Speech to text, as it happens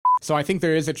So I think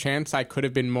there is a chance I could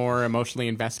have been more emotionally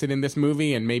invested in this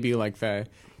movie, and maybe like the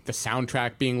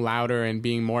soundtrack being louder and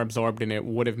being more absorbed in it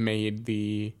would have made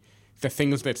the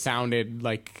things that sounded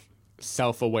like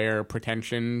self-aware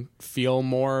pretension feel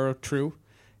more true.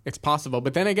 It's possible.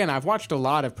 But then again, I've watched a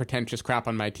lot of pretentious crap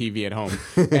on my TV at home.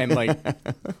 And like...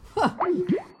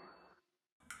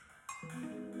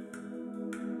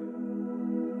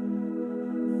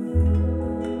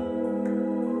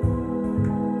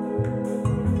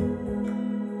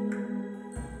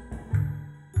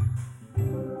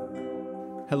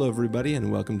 Hello, everybody,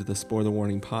 and welcome to the Spoiler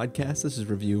Warning Podcast. This is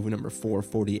review number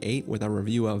 448 with our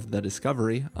review of The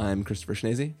Discovery. I'm Christopher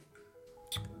Schnese.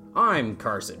 I'm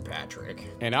Carson Patrick.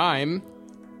 And I'm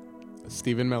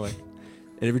Stephen Miller.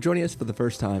 And if you're joining us for the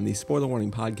first time, the Spoiler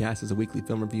Warning Podcast is a weekly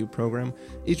film review program.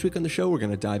 Each week on the show, we're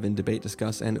going to dive in, debate,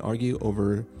 discuss, and argue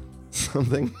over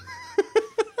something.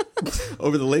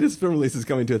 Over the latest film releases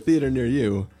coming to a theater near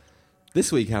you.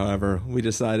 This week, however, we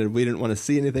decided we didn't want to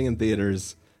see anything in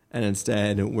theaters, and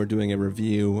instead, we're doing a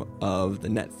review of the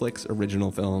Netflix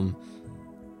original film,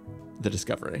 The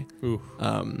Discovery. Ooh.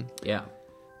 Yeah.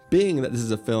 Being that this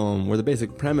is a film where the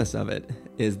basic premise of it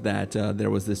is that there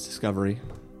was this discovery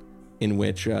in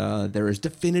which there is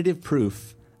definitive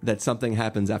proof that something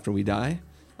happens after we die,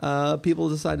 people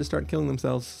decide to start killing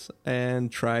themselves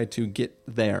and try to get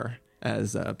there,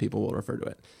 as people will refer to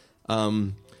it.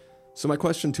 So my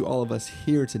question to all of us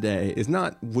here today is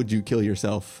not, would you kill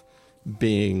yourself?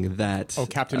 Being that... Oh,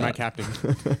 Captain, my Captain.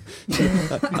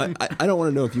 I don't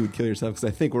want to know if you would kill yourself, because I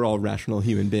think we're all rational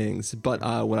human beings. But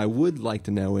what I would like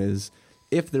to know is,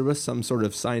 if there was some sort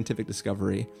of scientific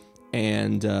discovery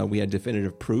and we had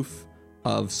definitive proof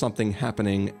of something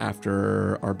happening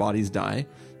after our bodies die,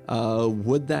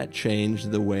 would that change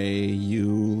the way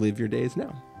you live your days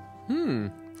now?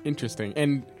 Interesting.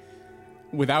 And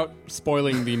without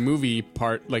spoiling the movie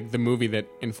part, like the movie that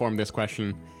informed this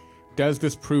question... Does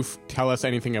this proof tell us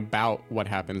anything about what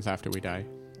happens after we die?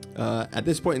 At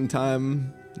this point in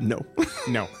time, no.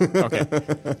 No. Okay.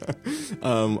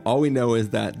 All we know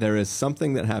is that there is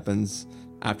something that happens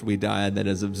after we die that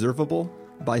is observable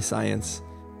by science,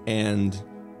 and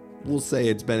we'll say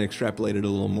it's been extrapolated a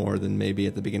little more than maybe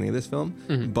at the beginning of this film.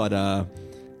 Mm-hmm. But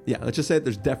yeah, let's just say that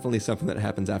there's definitely something that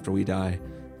happens after we die.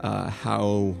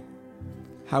 How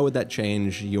would that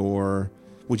change your...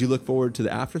 Would you look forward to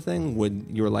the after thing? Would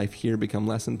your life here become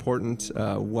less important?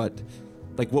 What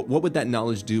would that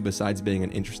knowledge do besides being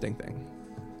an interesting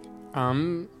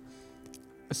thing?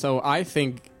 So I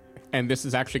think, and this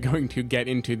is actually going to get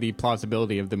into the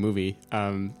plausibility of the movie.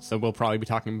 So we'll probably be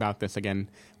talking about this again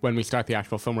when we start the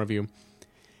actual film review.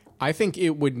 I think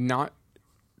it would not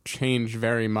change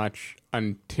very much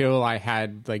until I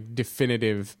had like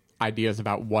definitive ideas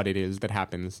about what it is that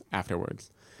happens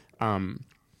afterwards.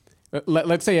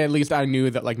 Let's say at least I knew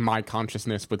that like my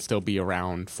consciousness would still be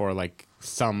around for like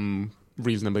some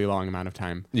reasonably long amount of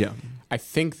time. Yeah. I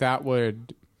think that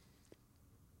would...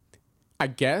 I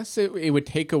guess it would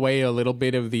take away a little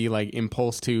bit of the like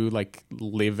impulse to like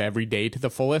live every day to the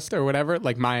fullest or whatever.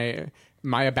 Like my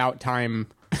about time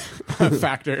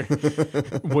factor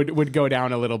would go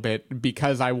down a little bit,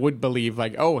 because I would believe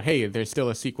like, oh, hey, there's still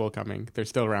a sequel coming. There's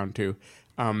still round 2.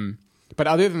 But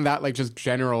other than that, like just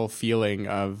general feeling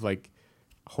of like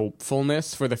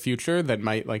hopefulness for the future that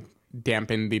might like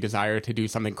dampen the desire to do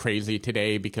something crazy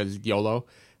today because YOLO.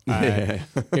 If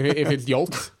it's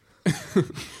YOLT,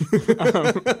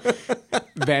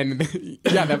 then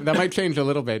yeah, that might change a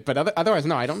little bit. But otherwise,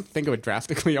 no, I don't think it would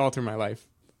drastically alter my life.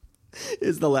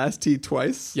 Is the last T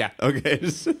twice? Yeah. Okay,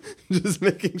 just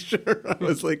making sure. I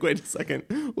was like, wait a second,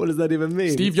 what does that even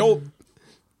mean? Steve YOLT.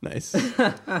 Nice.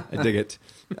 I dig it.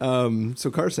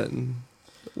 So Carson,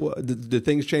 did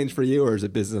things change for you, or is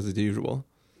it business as usual?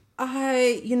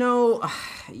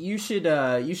 You should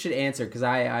answer, because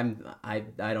I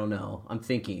don't know. I'm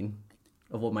thinking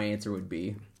of what my answer would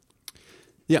be.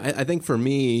 Yeah, I think for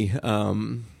me,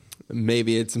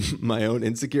 maybe it's my own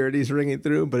insecurities ringing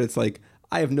through, but it's like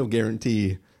I have no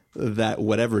guarantee that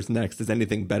whatever's next is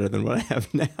anything better than what I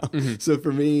have now. Mm-hmm. So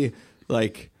for me,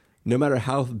 like, no matter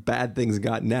how bad things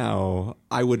got now,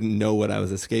 I wouldn't know what I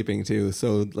was escaping to.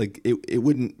 So like it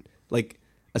wouldn't, like,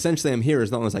 essentially I'm here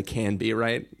as long as I can be,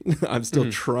 right? I'm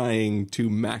still trying to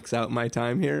max out my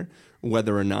time here,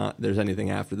 whether or not there's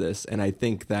anything after this. And I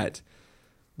think that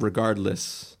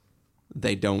regardless,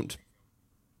 they don't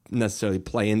necessarily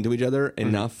play into each other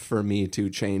enough for me to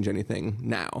change anything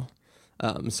now.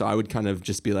 So I would kind of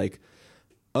just be like,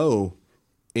 oh,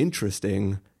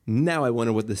 interesting. Now I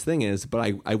wonder what this thing is, but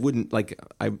I wouldn't like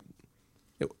I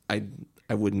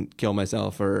wouldn't kill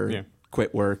myself or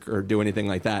quit work or do anything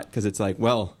like that, because it's like,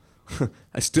 well,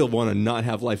 I still want to not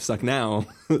have life suck now.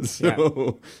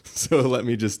 So let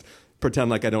me just pretend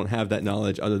like I don't have that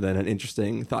knowledge other than an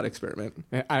interesting thought experiment.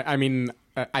 I mean,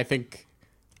 I think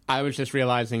I was just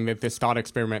realizing that this thought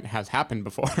experiment has happened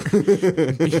before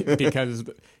because,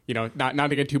 not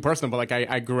to get too personal, but like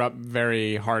I grew up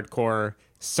very hardcore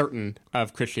certain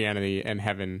of Christianity and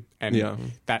heaven, and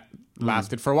that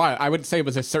lasted for a while. I would say it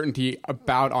was a certainty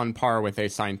about on par with a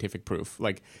scientific proof,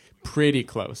 like pretty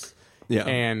close. Yeah.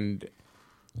 And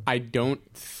I don't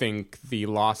think the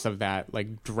loss of that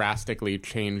like drastically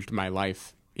changed my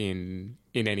life in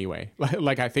any way.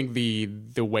 Like I think the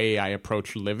way I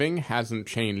approach living hasn't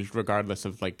changed regardless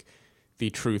of like the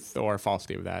truth or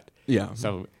falsity of that. Yeah.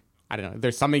 So I don't know.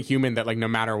 There's something human that like no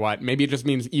matter what, maybe it just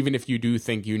means even if you do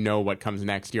think you know what comes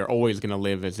next, you're always going to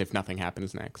live as if nothing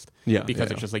happens next. Yeah. Because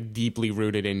it's just like deeply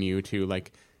rooted in you to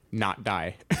like not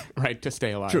die, right? To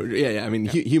stay alive. True. Yeah. I mean,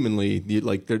 humanly,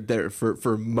 like there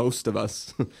for most of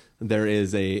us, there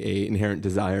is a inherent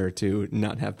desire to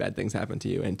not have bad things happen to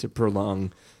you and to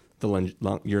prolong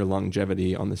your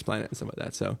longevity on this planet and stuff like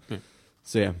that. So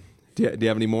yeah. Do you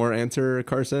have any more answer,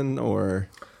 Carson, or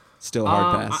still a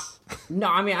hard pass? No,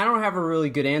 I mean, I don't have a really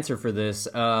good answer for this.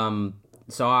 So I'm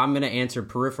going to answer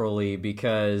peripherally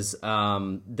because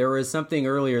there was something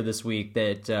earlier this week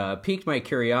that piqued my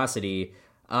curiosity.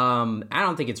 I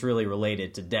don't think it's really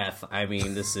related to death. I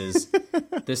mean, this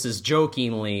is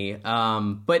jokingly.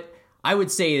 But I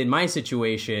would say in my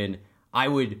situation, I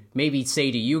would maybe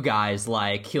say to you guys,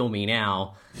 like, kill me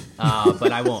now.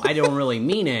 But I won't. I don't really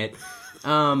mean it.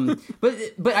 But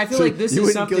I feel like this you is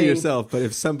wouldn't something... kill yourself, but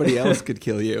if somebody else could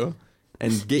kill you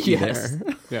and get you there.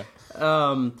 Yeah.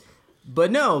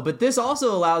 But this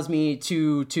also allows me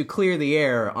to clear the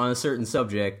air on a certain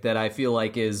subject that I feel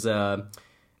like is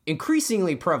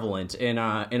increasingly prevalent in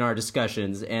our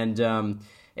discussions. And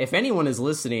if anyone is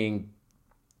listening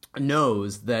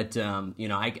knows that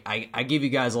I give you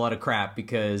guys a lot of crap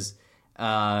because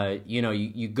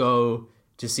you go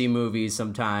to see movies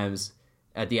sometimes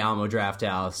at the Alamo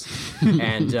Drafthouse,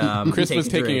 and Chris was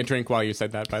taking a drink while you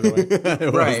said that, by the way.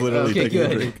 I was literally taking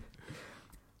a drink.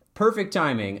 Perfect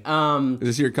timing. Is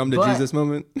this your come to Jesus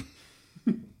moment?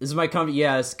 This is my come.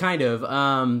 Yes, kind of.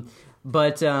 So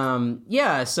but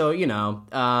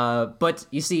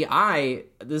you see,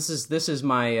 this is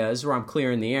where I'm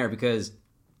clearing the air because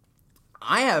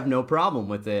I have no problem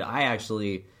with it.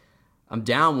 I'm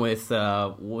down with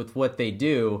what they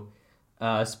do.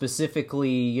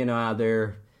 Specifically,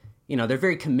 they're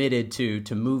very committed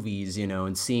to movies,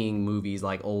 and seeing movies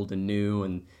like old and new,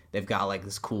 and they've got like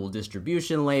this cool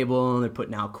distribution label, and they're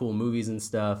putting out cool movies and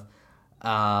stuff.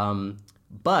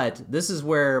 But this is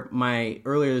where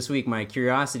earlier this week my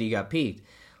curiosity got piqued,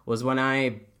 was when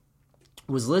I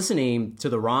was listening to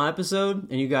the Raw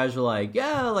episode, and you guys were like,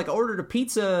 yeah, like I ordered a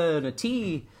pizza and a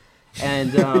tea,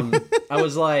 and I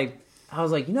was like,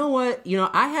 you know what?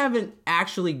 I haven't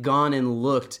actually gone and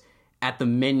looked at the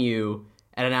menu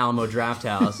at an Alamo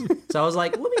Drafthouse. So I was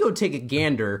like, let me go take a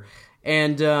gander.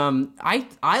 And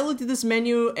I looked at this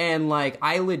menu and like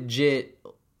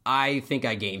I think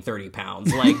I gained 30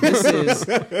 pounds. Like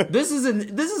this is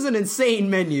an insane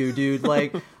menu, dude.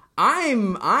 Like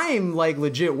I'm like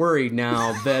legit worried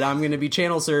now that I'm going to be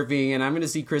channel surfing and I'm going to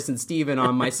see Chris and Steven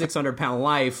on my 600-pound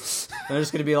life. And they're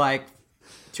just going to be like,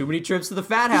 too many trips to the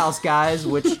Fat House, guys,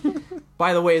 which,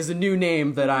 by the way, is a new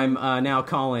name that I'm now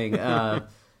calling.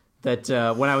 That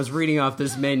when I was reading off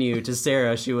this menu to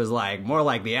Sarah, she was like, more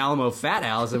like the Alamo Fat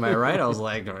House, am I right? I was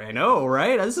like, I know,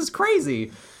 right? This is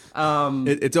crazy.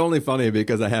 It's only funny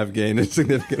because I have gained a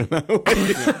significant amount of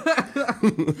weight.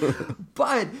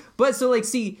 But so, like,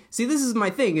 see, this is my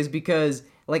thing, is because,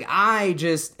 like, I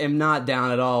just am not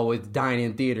down at all with dining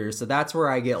in theaters, so that's where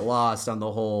I get lost on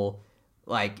the whole...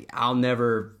 Like,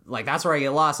 that's where I get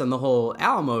lost on the whole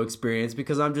Alamo experience,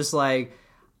 because I'm just like,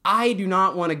 I do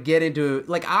not want to get into,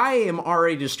 like, I am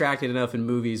already distracted enough in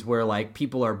movies where, like,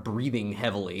 people are breathing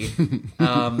heavily.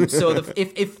 So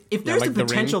if there's a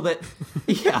potential that,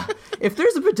 if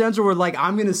there's a potential where, like,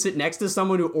 I'm going to sit next to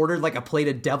someone who ordered, like, a plate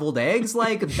of deviled eggs,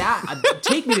 like, that,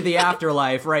 take me to the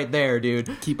afterlife right there,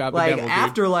 dude. Keep out the devil, dude.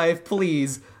 Afterlife,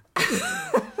 please.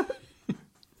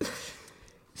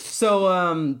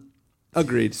 So,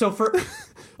 Agreed. So for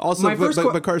also,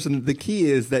 but Carson, the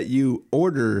key is that you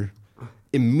order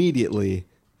immediately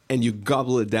and you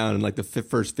gobble it down in like the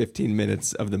first 15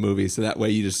 minutes of the movie, so that way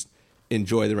you just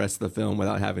enjoy the rest of the film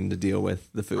without having to deal with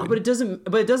the food. Oh, but it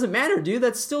doesn't matter, dude.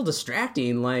 That's still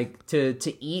distracting. Like to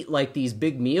eat like these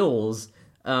big meals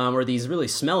or these really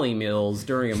smelly meals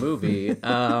during a movie.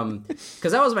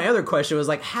 Because that was my other question, was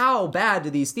like, how bad do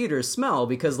these theaters smell?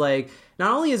 Because like,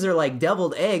 not only is there like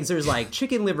deviled eggs, there's like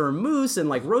chicken liver mousse and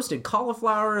like roasted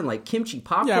cauliflower and like kimchi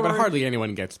popcorn. Yeah, but hardly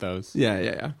anyone gets those.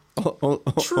 Yeah.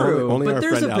 True, only but our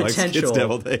there's friend a Alex potential. gets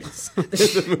deviled eggs in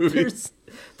the movies.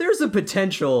 There's a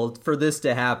potential for this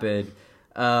to happen.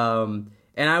 And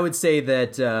I would say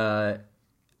that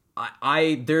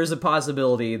there's a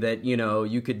possibility that, you know,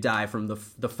 you could die from the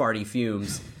farty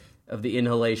fumes of the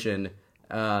inhalation.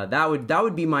 That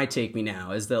would be my take me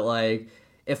now, is that like,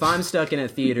 if I'm stuck in a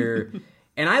theater,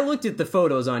 and I looked at the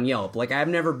photos on Yelp, like I've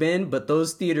never been, but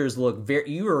those theaters look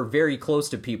you are very close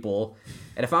to people.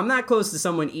 And if I'm not close to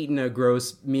someone eating a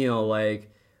gross meal, like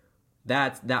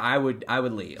that I would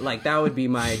leave. Like that would be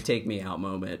my take me out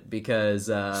moment, because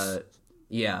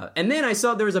yeah. And then I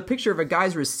saw there was a picture of a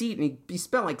guy's receipt, and he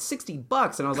spent like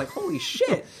 $60, and I was like, holy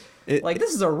shit. Like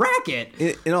this is a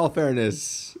racket. In all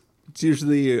fairness, it's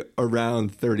usually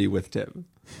around 30 with tip.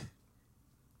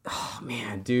 Oh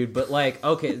man, dude, but like,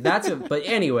 okay, but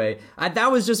anyway,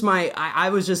 that was just I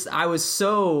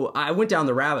went down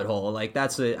the rabbit hole. Like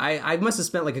I must have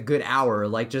spent like a good hour,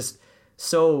 like just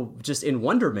in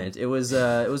wonderment. It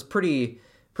was pretty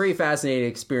fascinating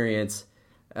experience.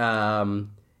 And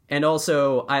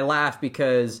also I laughed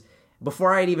because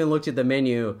before I'd even looked at the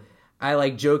menu, I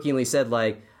like jokingly said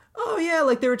like, oh yeah,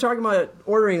 like they were talking about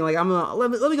ordering, like let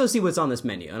me go see what's on this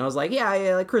menu. And I was like,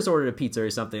 yeah, like Chris ordered a pizza or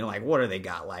something. Like, what do they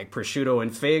got? Like prosciutto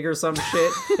and fig or some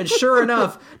shit? And sure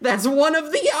enough, that's one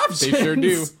of the options. They sure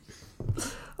do.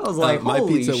 I was like, my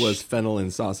holy pizza was fennel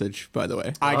and sausage, by the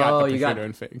way. I got the you got- prosciutto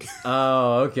and fig.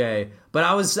 Oh, okay. But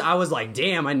I was like,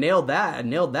 damn, I nailed that. I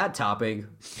nailed that topping.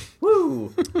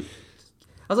 Woo.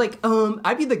 I was like,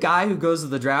 I'd be the guy who goes to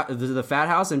the Fat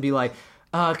House and be like,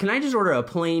 can I just order a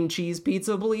plain cheese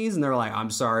pizza, please? And they're like, I'm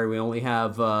sorry, we only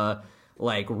have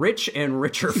like rich and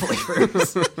richer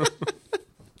flavors.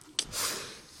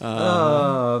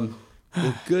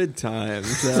 Good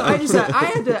times. So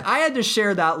I had to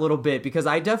share that little bit, because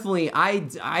I definitely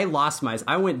I lost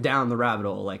I went down the rabbit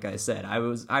hole, like I said.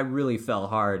 I really fell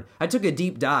hard. I took a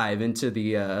deep dive into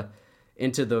the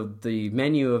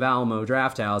menu of Alamo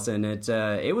Drafthouse, and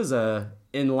it was a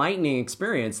enlightening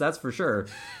experience, that's for sure.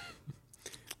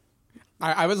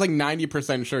 I was like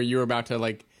 90% sure you were about to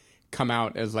like come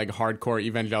out as like hardcore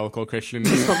evangelical Christian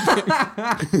or something.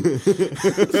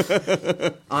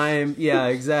 Yeah,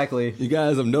 exactly. You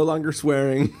guys, I'm no longer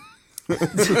swearing. I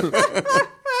have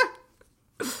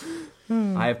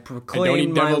I don't proclaimed eat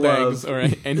my deviled love. eggs or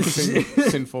anything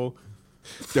sinful.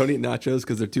 Don't eat nachos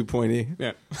because they're too pointy.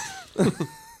 Yeah.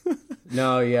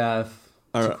 No, yeah.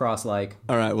 All right. Cross-like.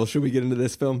 All right, well, should we get into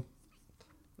this film?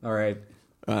 All right.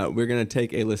 We're going to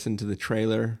take a listen to the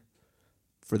trailer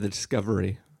for The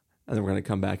Discovery, and then we're going to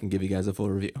come back and give you guys a full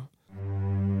review.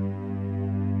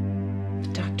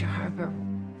 Dr. Harper,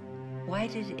 why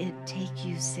did it take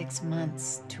you 6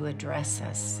 months to address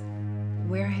us?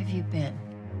 Where have you been?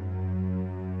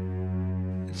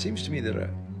 It seems to me that I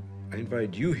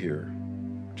invited you here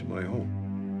to my home.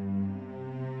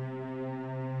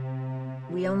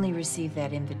 We only received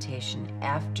that invitation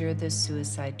after the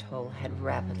suicide toll had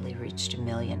rapidly reached 1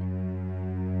 million.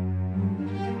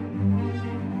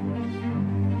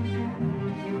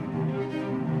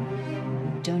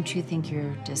 Don't you think your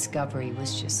discovery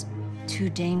was just too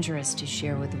dangerous to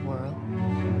share with the world?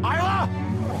 Isla!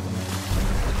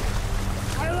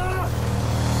 Isla!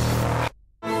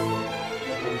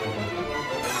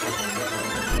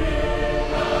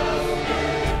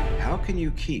 How can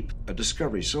you keep a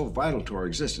discovery so vital to our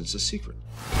existence a secret?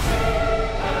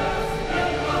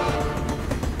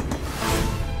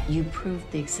 You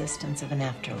proved the existence of an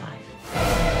afterlife.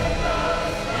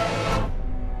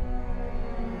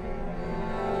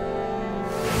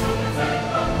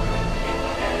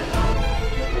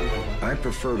 I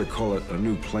prefer to call it a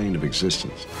new plane of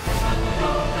existence.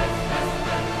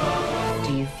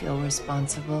 Do you feel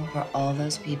responsible for all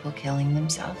those people killing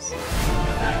themselves?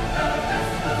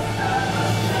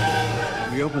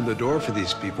 We opened the door for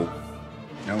these people.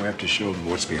 Now we have to show them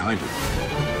what's behind it.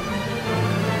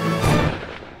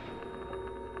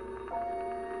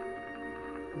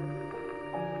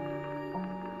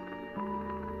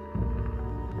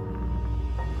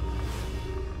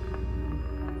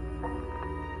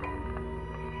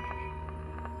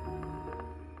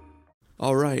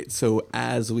 All right, so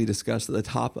as we discussed at the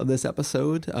top of this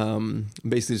episode, I'm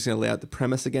basically just going to lay out the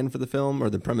premise again for the film, or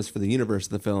the premise for the universe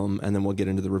of the film, and then we'll get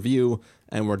into the review.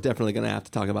 And we're definitely going to have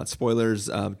to talk about spoilers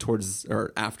towards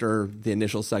or after the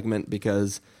initial segment,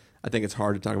 because I think it's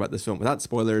hard to talk about this film without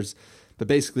spoilers. But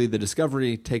basically, the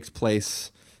discovery takes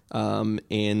place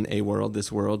in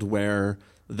this world where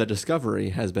the discovery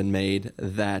has been made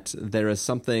that there is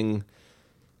something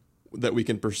that we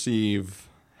can perceive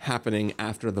happening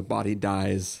after the body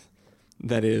dies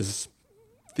that is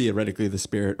theoretically the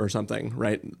spirit or something,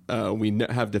 right? We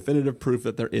have definitive proof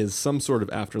that there is some sort of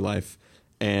afterlife,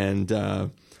 and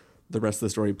the rest of the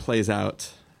story plays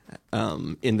out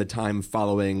in the time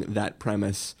following that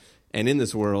premise. And in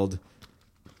this world,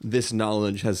 this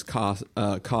knowledge has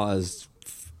caused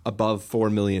above 4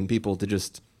 million people to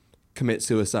just commit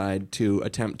suicide to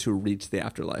attempt to reach the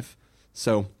afterlife.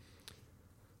 So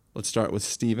let's start with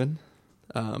Steven,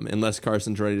 unless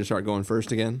Carson's ready to start going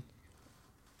first again.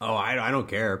 Oh, I don't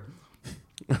care.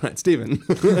 All right, Steven.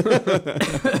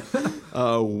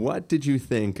 What did you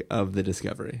think of the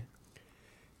discovery?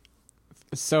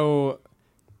 So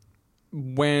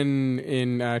when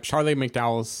in Charlie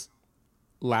McDowell's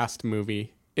last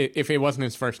movie, if it wasn't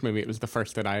his first movie, it was the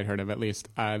first that I had heard of, at least,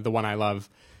 the one I love,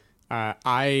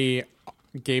 I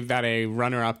gave that a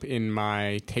runner-up in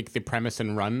my Take the Premise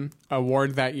and Run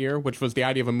award that year, which was the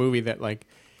idea of a movie that, like,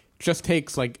 just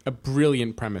takes, like, a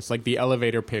brilliant premise. Like, the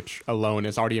elevator pitch alone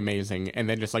is already amazing, and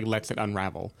then just, like, lets it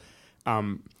unravel.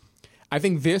 I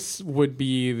think this would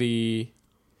be the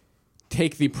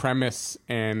take the premise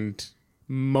and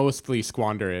mostly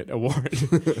squander it award.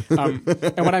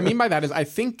 And what I mean by that is I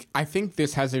think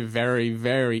this has a very,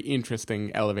 very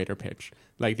interesting elevator pitch.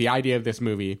 Like, the idea of this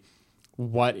movie,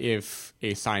 what if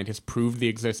a scientist proved the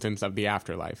existence of the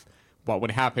afterlife? What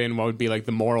would happen? What would be, like,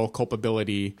 the moral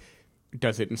culpability?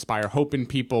 Does it inspire hope in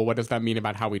people? What does that mean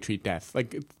about how we treat death?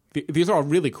 Like, these are all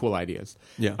really cool ideas.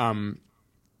 Yeah.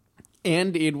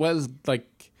 And it was,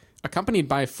 like, accompanied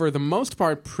by, for the most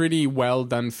part, pretty well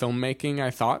done filmmaking, I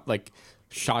thought. Like,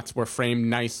 shots were framed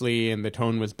nicely and the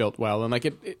tone was built well. And, like,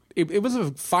 it was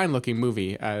a fine-looking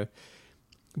movie.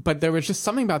 But there was just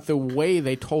something about the way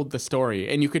they told the story.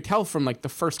 And you could tell from, like, the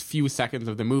first few seconds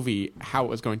of the movie how it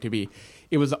was going to be.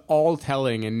 It was all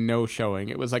telling and no showing.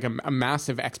 It was like a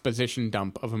massive exposition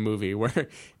dump of a movie where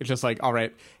it's just like, all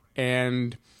right,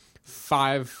 and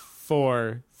 5,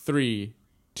 4, 3,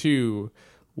 2,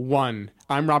 1.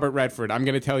 I'm Robert Redford. I'm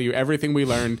going to tell you everything we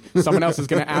learned. Someone else is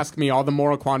going to ask me all the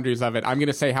moral quandaries of it. I'm going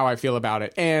to say how I feel about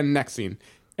it. And next scene.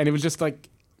 And it was just like,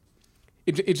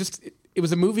 it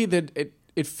was a movie that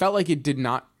it felt like it did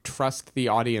not trust the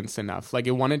audience enough. Like,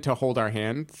 it wanted to hold our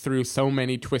hand through so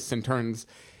many twists and turns,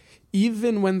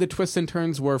 even when the twists and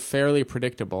turns were fairly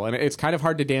predictable. And it's kind of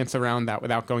hard to dance around that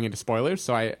without going into spoilers.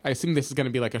 So I assume this is going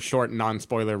to be like a short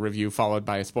non-spoiler review followed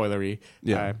by a spoilery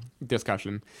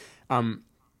discussion.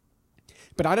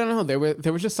 But I don't know. There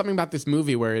was just something about this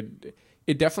movie where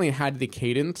it definitely had the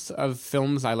cadence of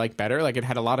films I like better. Like, it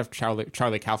had a lot of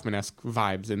Charlie Kaufman-esque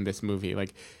vibes in this movie.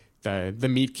 Like, the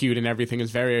meet cute and everything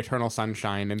is very Eternal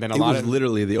Sunshine. And then it was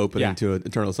literally the opening to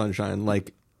Eternal Sunshine.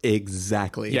 Like,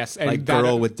 exactly. Yes, and like,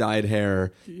 girl with dyed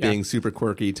hair being super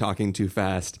quirky, talking too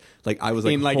fast. Like, I was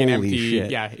like, in like holy an empty,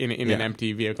 shit. An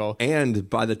empty vehicle. And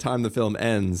by the time the film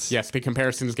ends, yes, the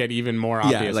comparisons get even more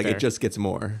obvious. Like, it just gets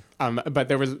more. But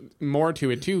there was more to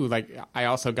it too. Like, I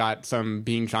also got some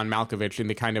being John Malkovich in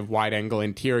the kind of wide angle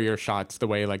interior shots. The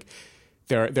way, like,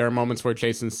 there are moments where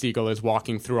Jason Segel is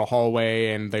walking through a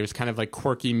hallway and there's kind of like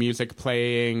quirky music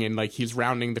playing and like he's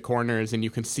rounding the corners and you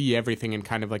can see everything in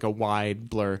kind of like a wide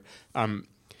blur.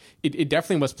 It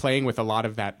definitely was playing with a lot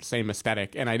of that same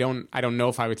aesthetic, and I don't know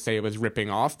if I would say it was ripping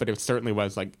off, but it certainly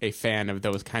was like a fan of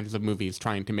those kinds of movies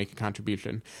trying to make a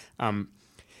contribution.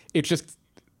 It's just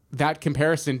that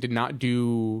comparison did not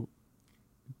do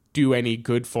any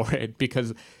good for it,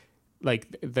 because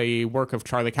like the work of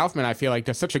Charlie Kaufman, I feel like,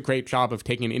 does such a great job of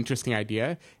taking an interesting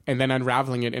idea and then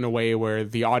unraveling it in a way where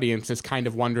the audience is kind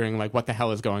of wondering, like, what the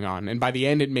hell is going on? And by the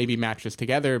end, it maybe matches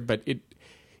together, but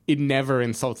it never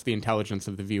insults the intelligence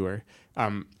of the viewer.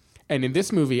 And in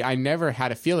this movie, I never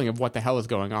had a feeling of what the hell is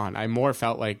going on. I more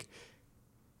felt like,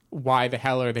 why the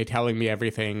hell are they telling me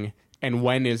everything? And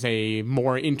when is a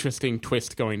more interesting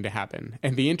twist going to happen?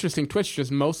 And the interesting twist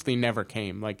just mostly never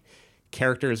came. Like,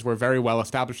 characters were very well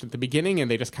established at the beginning and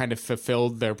they just kind of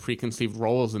fulfilled their preconceived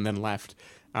roles and then left.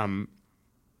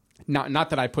 Not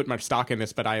that I put much stock in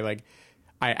this, but I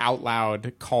out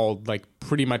loud called like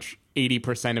pretty much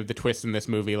 80% of the twists in this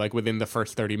movie, like within the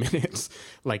first 30 minutes.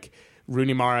 Like,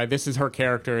 Rooney Mara, this is her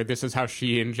character, this is how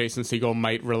she and Jason Segel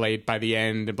might relate by the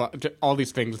end, all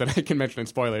these things that I can mention in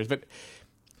spoilers. But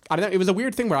I don't know, it was a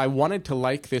weird thing where I wanted to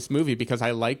like this movie because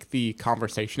I like the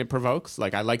conversation it provokes.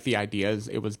 Like, I like the ideas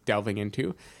it was delving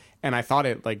into. And I thought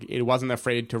it wasn't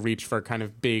afraid to reach for kind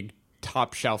of big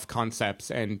top shelf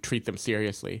concepts and treat them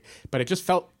seriously. But it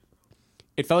felt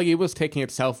like it was taking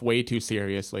itself way too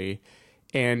seriously.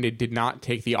 and it did not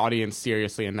take the audience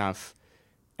seriously enough.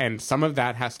 And some of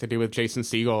that has to do with Jason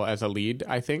Segel as a lead,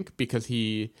 I think, because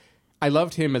I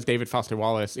loved him as David Foster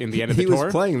Wallace in the end of the tour. He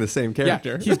was playing the same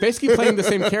character. Yeah, he's basically playing the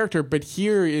same character, but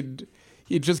here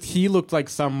he looked like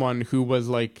someone who was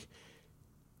like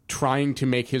trying to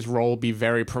make his role be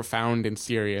very profound and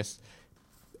serious.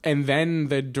 And then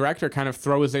the director kind of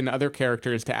throws in other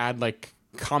characters to add like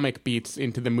comic beats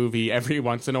into the movie every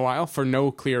once in a while for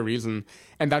no clear reason.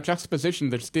 And that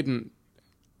juxtaposition just didn't,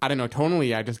 I don't know,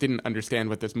 tonally, I just didn't understand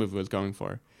what this movie was going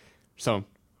for. So,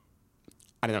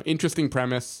 I don't know, interesting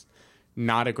premise,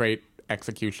 not a great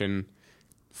execution,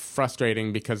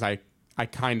 frustrating because I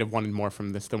kind of wanted more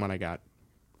from this than what I got.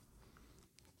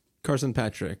 Carson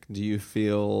Patrick, do you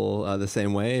feel the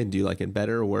same way? Do you like it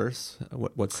better or worse?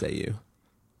 What say you?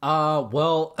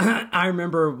 Well, I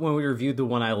remember when we reviewed The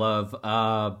One I Love,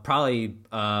 probably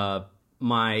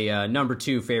my number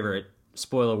 2 favorite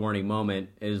spoiler warning moment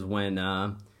is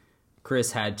when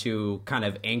Chris had to kind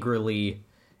of angrily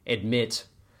admit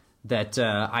that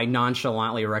I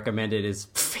nonchalantly recommended his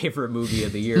favorite movie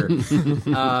of the year.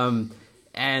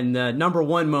 And the number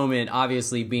 1 moment,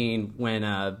 obviously, being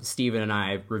when Steven and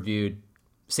I reviewed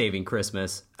Saving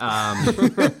Christmas,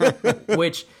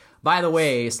 which... By the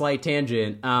way, slight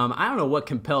tangent. I don't know what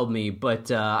compelled me,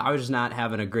 but I was just not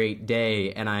having a great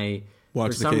day, and I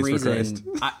for some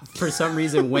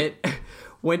reason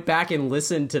went back and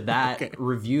listened to that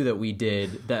review that we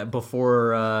did that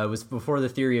before it was before The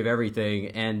Theory of Everything,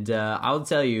 and I'll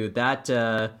tell you that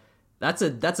that's a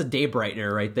day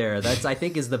brightener right there. That's I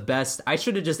think is the best. I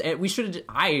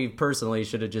personally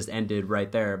should have just ended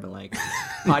right there, but like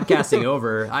podcasting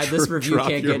over. This review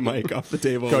can't get mic off the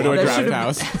table. Go to a draft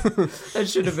house. That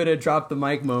should have been a drop the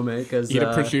mic moment because eat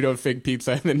a prosciutto fig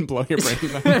pizza and then blow your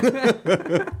brains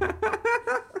out.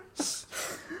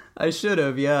 I should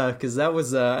have, yeah, because that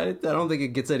was. I don't think it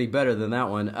gets any better than that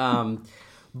one. I'm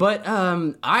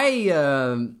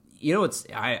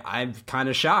kind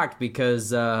of shocked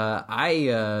because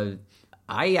I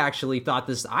actually thought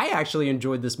I actually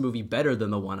enjoyed this movie better than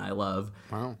The One I Love.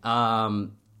 Wow.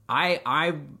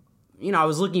 I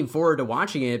was looking forward to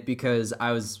watching it because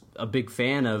I was a big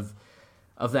fan of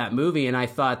that movie, and I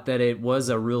thought that it was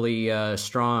a really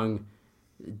strong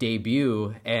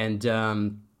debut.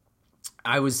 And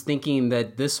I was thinking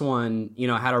that this one,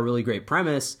 had a really great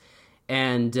premise,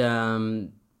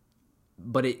 and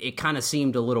but it kind of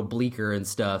seemed a little bleaker and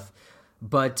stuff.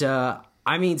 But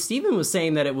Steven was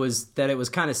saying that it was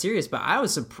kind of serious, but I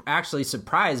was actually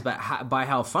surprised by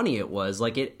how funny it was.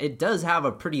 Like it does have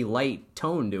a pretty light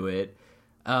tone to it.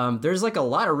 There's like a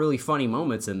lot of really funny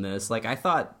moments in this. Like I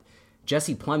thought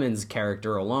Jesse Plemons'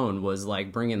 character alone was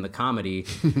like bringing the comedy.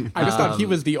 I just thought he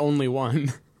was the only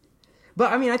one.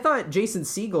 But I thought Jason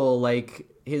Segel, like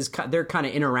their kind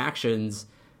of interactions,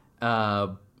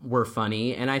 were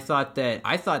funny, and I thought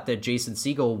that Jason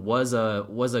Segel was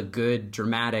a good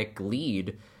dramatic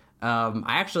lead. I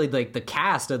actually like the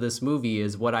cast of this movie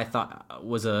is what I thought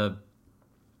was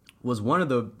one of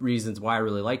the reasons why I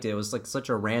really liked it. It was like such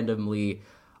a randomly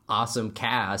awesome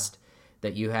cast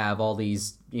that you have all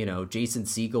these, Jason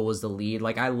Segel was the lead.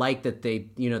 Like I like that they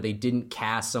didn't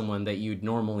cast someone that you'd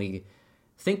normally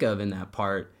think of in that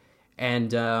part.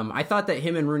 And I thought that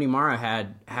him and Rooney Mara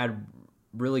had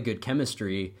really good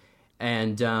chemistry,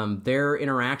 and their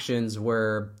interactions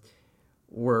were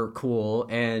cool.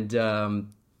 And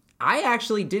I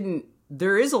actually didn't.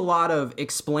 There is a lot of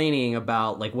explaining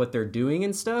about like what they're doing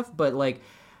and stuff, but like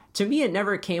to me, it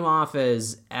never came off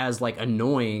as like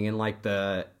annoying and like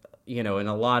the in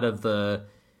a lot of the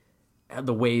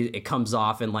way it comes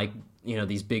off in like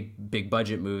these big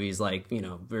budget movies. Like we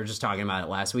were just talking about it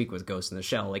last week with Ghost in the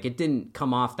Shell. Like it didn't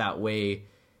come off that way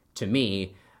to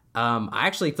me. I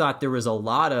actually thought there was a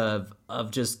lot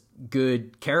of just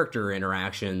good character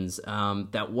interactions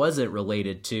that wasn't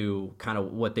related to kind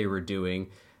of what they were doing.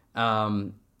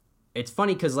 It's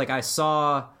funny because like I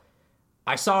saw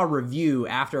a review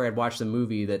after I'd watched the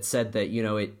movie that said that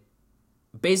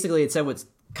it said what's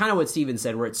kind of what Steven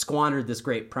said, where it squandered this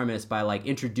great premise by like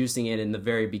introducing it in the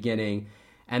very beginning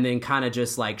and then kind of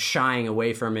just like shying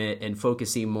away from it and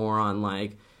focusing more on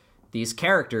like these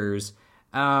characters.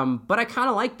 But I kind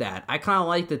of like that. I kind of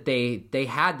like that they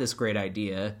had this great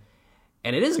idea,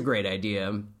 and it is a great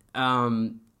idea.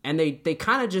 And they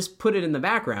kind of just put it in the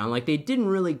background. Like they didn't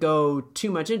really go too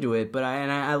much into it, but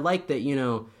I like that,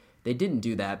 they didn't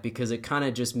do that because it kind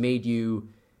of just made you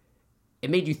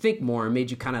think more and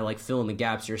made you kind of like fill in the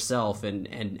gaps yourself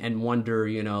and wonder,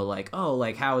 like, oh,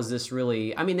 like how is this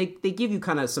really, they give you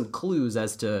kind of some clues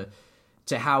as to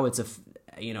how it's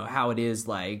how it is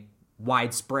like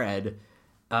widespread.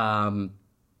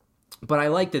 but I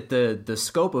like that the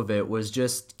scope of it was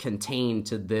just contained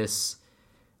to this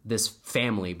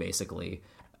family basically.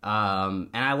 And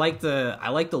I like the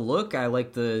look. I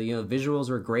like the visuals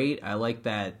were great. I like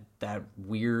that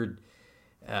weird.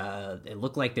 It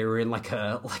looked like they were in like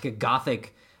a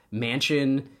gothic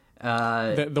mansion.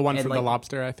 The one from the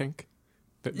Lobster, I think.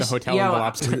 The hotel in the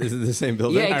Lobster. Is it the same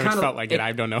building? Yeah, I felt like it.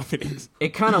 I don't know if it is.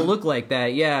 It kind of looked like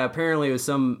that. Yeah, apparently it was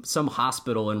some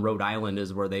hospital in Rhode Island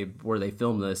is where they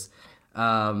filmed this.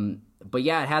 But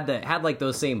yeah, it had like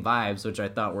those same vibes, which I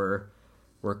thought were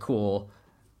cool.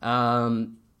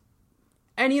 And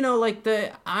like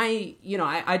I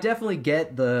definitely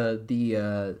get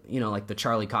the like the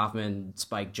Charlie Kaufman,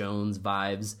 Spike Jonze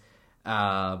vibes.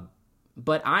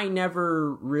 But I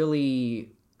never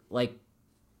really like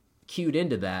cued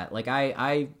into that. Like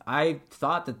I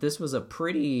thought that this was a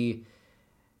pretty.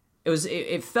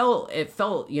 It felt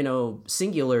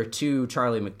singular to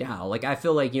Charlie McDowell. Like I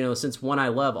feel like since One I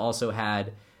Love also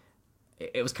had.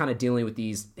 It was kind of dealing with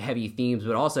these heavy themes,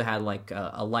 but also had like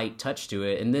a light touch to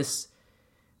it. And this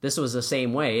was the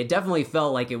same way. It definitely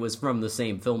felt like it was from the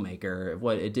same filmmaker.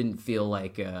 It didn't feel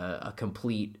like a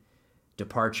complete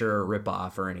departure or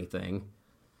ripoff or anything.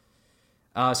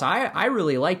 So I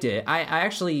really liked it. I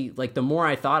actually, like, the more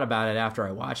I thought about it after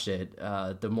I watched it,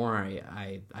 the more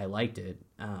I liked it.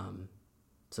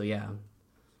 So yeah.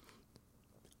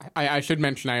 I should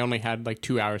mention I only had like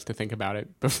 2 hours to think about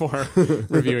it before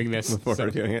reviewing this.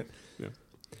 Reviewing it. Yeah.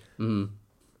 Mm-hmm.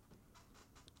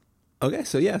 Okay,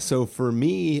 so for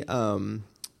me, watching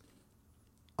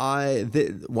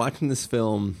this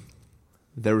film,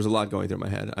 there was a lot going through my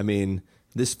head. I mean,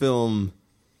 this film,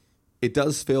 it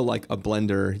does feel like a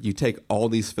blender. You take all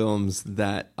these films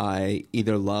that I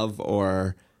either love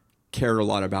or cared a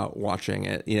lot about watching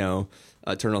it.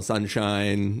 Eternal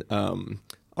Sunshine,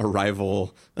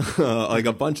 Arrival, like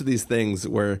a bunch of these things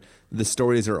where the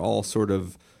stories are all sort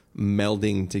of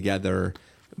melding together,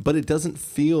 but it doesn't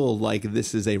feel like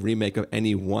this is a remake of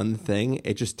any one thing.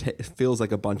 It just feels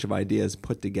like a bunch of ideas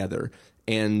put together.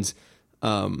 And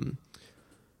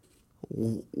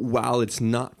while it's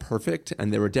not perfect,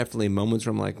 and there were definitely moments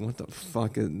where I'm like, what the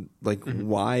fuck?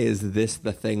 Why is this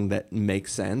the thing that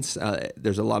makes sense?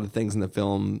 There's a lot of things in the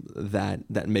film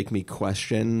that make me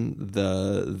question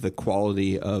the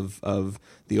quality of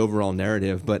the overall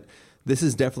narrative. But this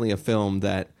is definitely a film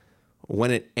that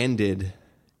when it ended,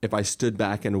 if I stood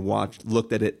back and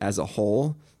looked at it as a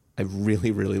whole, I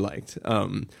really, really liked.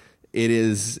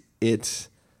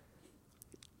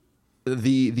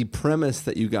 The premise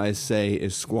that you guys say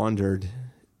is squandered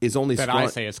is only I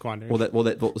say is squandered.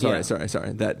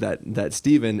 Sorry. That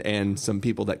Steven and some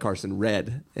people that Carson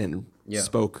read and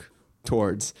spoke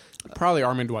towards. Probably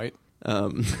Armand White.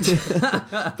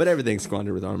 But everything's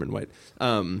squandered with Armand White.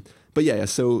 But yeah.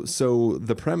 So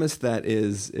the premise that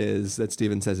that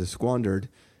Steven says is squandered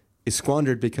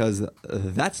because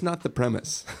that's not the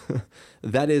premise.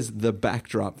 That is the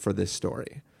backdrop for this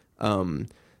story.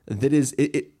 That is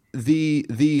it.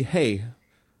 The hey,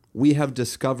 we have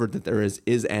discovered that there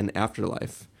is an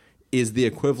afterlife is the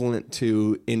equivalent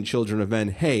to in Children of Men,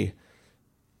 hey,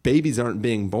 babies aren't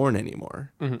being born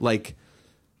anymore. Mm-hmm. Like,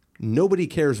 nobody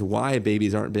cares why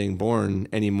babies aren't being born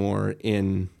anymore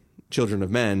in Children of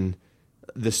Men.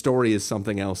 The story is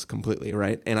something else completely,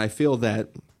 right? And I feel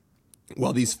that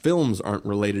while these films aren't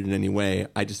related in any way,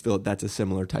 I just feel that that's a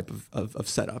similar type of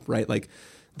setup, right? Like,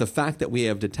 the fact that we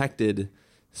have detected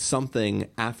something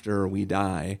after we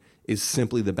die is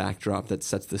simply the backdrop that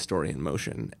sets the story in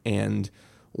motion, and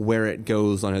where it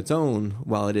goes on its own,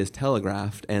 while it is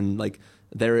telegraphed. And like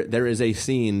there is a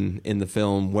scene in the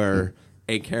film where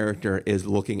a character is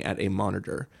looking at a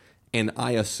monitor, and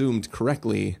I assumed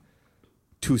correctly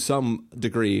to some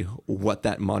degree what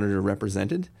that monitor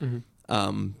represented,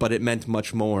 but it meant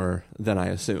much more than I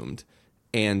assumed.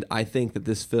 And I think that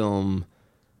this film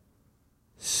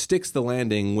sticks the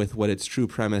landing with what its true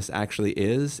premise actually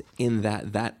is, in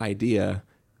that idea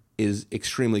is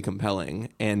extremely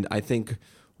compelling. And I think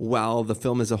while the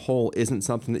film as a whole isn't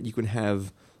something that you can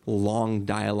have long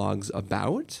dialogues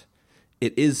about,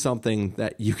 it is something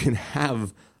that you can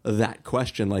have that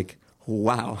question like,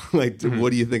 wow, like, what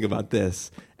do you think about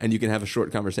this? And you can have a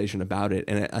short conversation about it.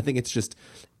 And I think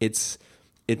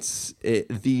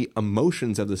the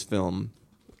emotions of this film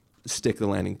stick the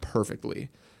landing perfectly.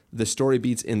 The story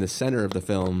beats in the center of the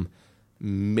film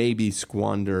maybe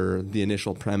squander the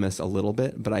initial premise a little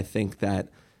bit, but I think that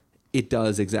it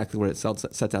does exactly what it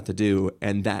sets out to do,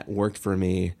 and that worked for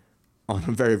me on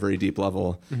a very, very deep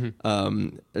level.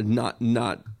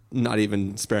 Not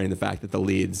even sparing the fact that the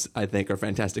leads, I think, are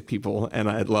fantastic people, and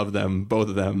I love them, both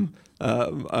of them.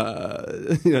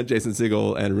 Jason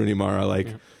Segel and Rooney Mara,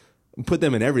 put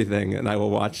them in everything, and I will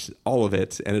watch all of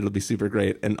it, and it'll be super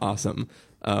great and awesome.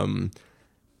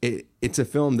 It's a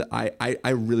film that I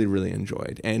really, really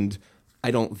enjoyed, and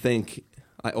I don't think.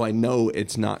 I know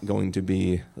it's not going to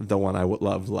be the one I would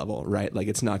love level, right? Like,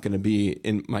 it's not going to be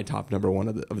in my top number one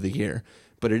of the year,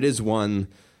 but it is one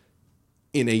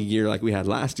in a year like we had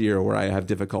last year where I have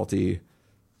difficulty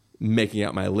making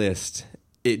out my list.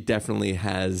 It definitely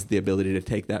has the ability to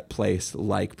take that place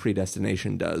like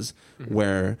Predestination does,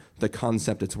 where the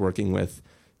concept it's working with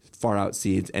far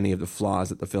outseeds any of the flaws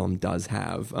that the film does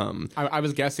have. I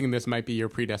was guessing this might be your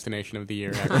Predestination of the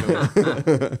year, actually.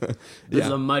 This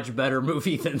is a much better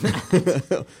movie than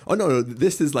that. Oh, no,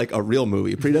 this is like a real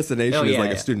movie. Predestination is like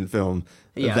a student film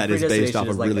that is based off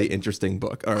a really interesting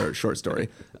book or short story.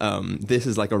 This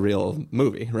is like a real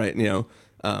movie, right?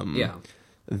 I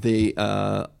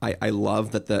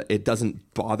love that it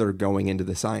doesn't bother going into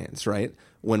the science, right?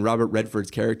 When Robert Redford's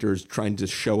character is trying to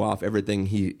show off everything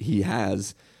he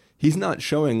has, he's not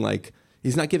showing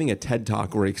he's not giving a TED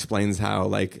talk where he explains how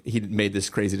he made this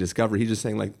crazy discovery. He's just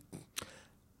saying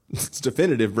it's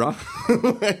definitive, bro.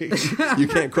 You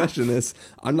can't question this.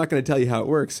 I'm not going to tell you how it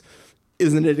works.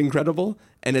 Isn't it incredible?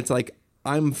 And it's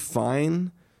I'm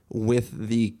fine with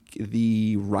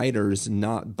the writers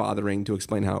not bothering to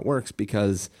explain how it works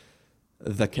because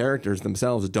the characters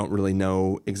themselves don't really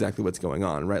know exactly what's going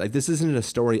on, right? This isn't a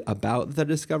story about the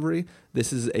discovery.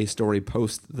 This is a story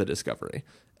post the discovery.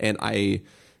 And I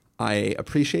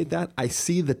appreciate that. I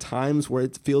see the times where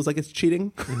it feels like it's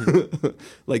cheating. The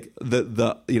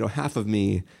half of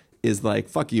me is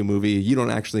fuck you, movie. You don't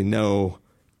actually know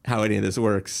how any of this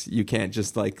works. You can't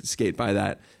just skate by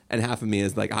that. And half of me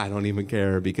is I don't even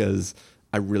care because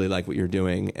I really like what you're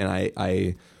doing. And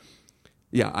I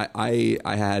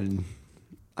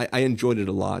enjoyed it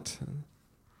a lot.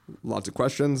 Lots of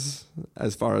questions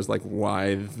as far as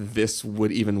why this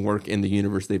would even work in the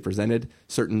universe they presented,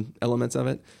 certain elements of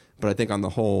it. But I think on the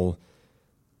whole,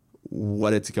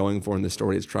 what it's going for and the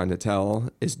story it's trying to tell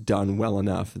is done well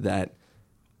enough that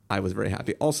I was very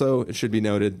happy. Also, it should be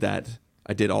noted that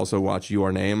I did also watch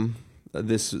Your Name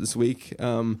this week.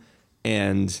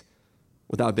 And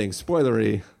without being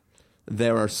spoilery,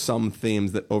 there are some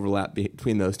themes that overlap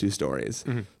between those two stories.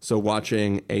 So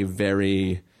watching a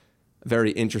very,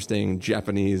 very interesting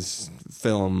Japanese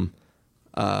film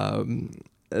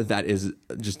that is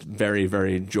just very,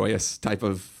 very joyous type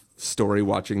of story,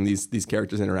 watching these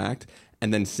characters interact,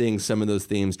 and then seeing some of those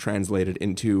themes translated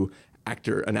into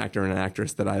an actor and an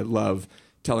actress that I love,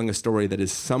 telling a story that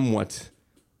is somewhat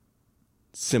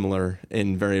similar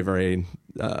in very, very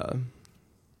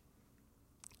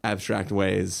abstract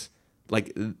ways.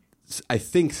 I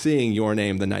think seeing Your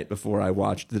Name the night before I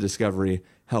watched The Discovery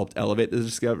helped elevate The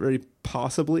Discovery,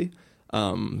 possibly.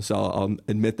 So I'll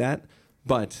admit that.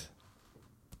 But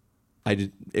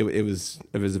it was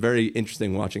a very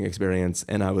interesting watching experience,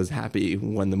 and I was happy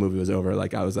when the movie was over.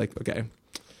 I was okay,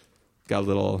 got a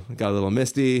little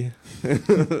misty,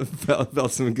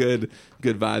 felt some good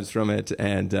vibes from it,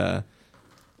 and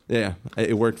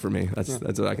it worked for me. That's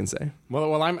what I can say.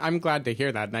 Well, I'm glad to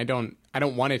hear that, and I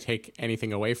don't want to take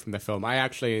anything away from the film.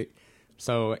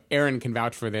 So Aaron can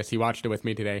vouch for this. He watched it with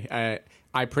me today.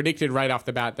 I predicted right off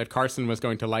the bat that Carson was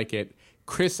going to like it.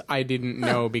 Chris, I didn't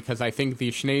know because I think the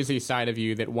Schneezy side of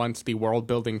you that wants the world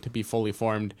building to be fully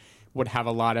formed would have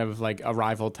a lot of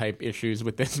Arrival type issues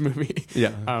with this movie.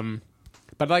 Yeah.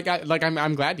 But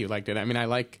I'm glad you liked it. I mean,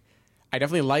 I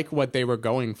definitely like what they were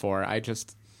going for.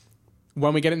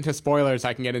 When we get into spoilers,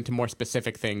 I can get into more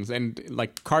specific things. And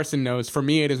Carson knows, for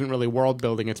me, it isn't really world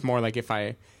building. It's more if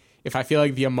I feel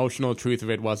like the emotional truth of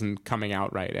it wasn't coming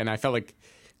out right. And I felt like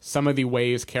some of the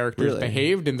ways characters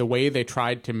behaved and the way they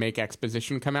tried to make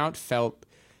exposition come out felt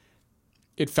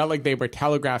like they were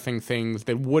telegraphing things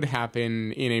that would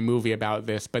happen in a movie about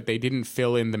this, but they didn't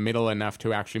fill in the middle enough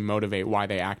to actually motivate why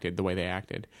they acted the way they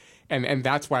acted. And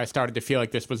that's why I started to feel like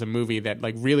this was a movie that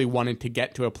really wanted to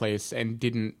get to a place and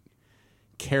didn't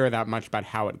care that much about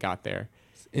how it got there.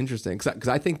 It's interesting because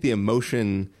I think the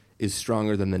emotion is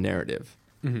stronger than the narrative.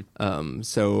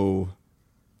 So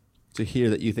to hear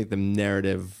that you think the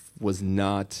narrative was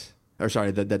not, or sorry,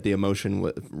 that the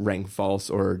emotion rang false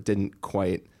or didn't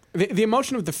quite. The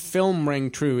emotion of the film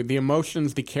rang true. The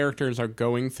emotions the characters are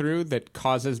going through that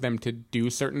causes them to do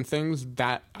certain things,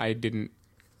 that I didn't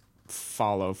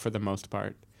follow for the most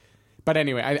part. But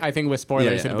anyway, I think with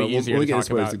spoilers it'll be easier to talk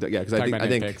about. Because I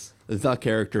think the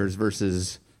characters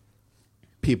versus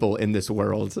people in this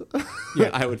world, yeah,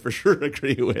 I would for sure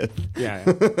agree with. Yeah.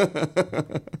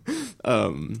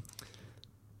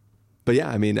 But yeah,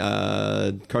 I mean,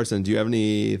 Carson, do you have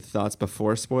any thoughts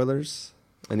before spoilers?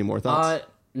 Any more thoughts?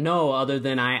 No, other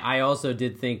than I also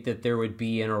did think that there would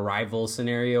be an Arrival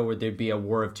scenario where there'd be a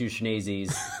war of two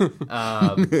Schneezes.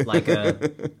 Like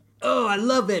I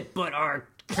love it, but I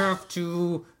have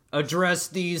to address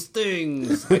these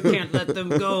things. I can't let them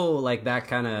go. Like that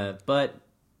kind of, but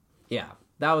yeah,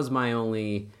 that was my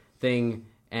only thing.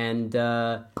 And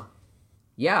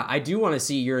yeah, I do want to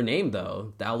see Your Name,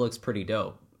 though. That looks pretty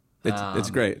dope. It's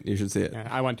great. You should see it. Yeah,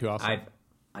 I want to also.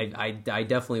 I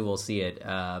definitely will see it.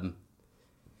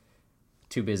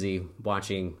 Too busy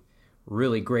watching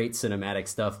really great cinematic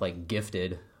stuff like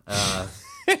Gifted.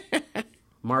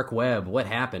 Mark Webb, what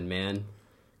happened, man?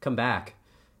 Come back.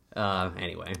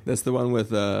 Anyway. That's the one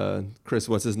with Chris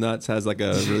What's His Nuts has like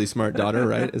a really smart daughter,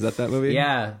 right? Is that movie?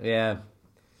 Yeah.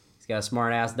 He's got a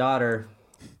smart ass daughter.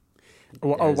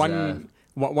 One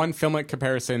filmic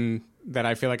comparison that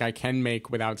I feel like I can make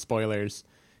without spoilers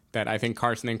that I think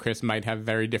Carson and Chris might have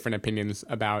very different opinions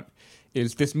about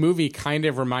is this movie kind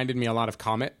of reminded me a lot of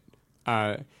Comet,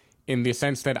 in the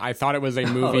sense that I thought it was a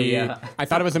movie. Oh, yeah. I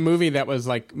thought it was a movie that was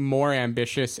like more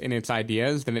ambitious in its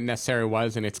ideas than it necessarily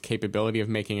was in its capability of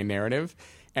making a narrative,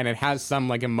 and it has some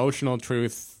like emotional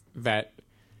truth that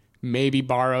maybe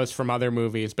borrows from other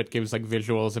movies, but gives like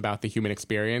visuals about the human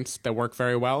experience that work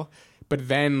very well. But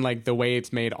then like the way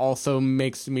it's made also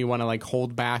makes me want to like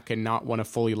hold back and not want to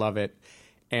fully love it.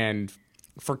 And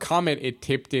for Comet, it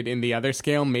tipped it in the other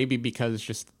scale, maybe because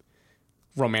just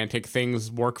romantic things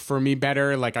work for me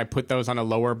better. Like I put those on a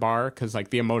lower bar because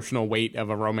like the emotional weight of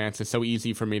a romance is so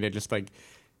easy for me to just like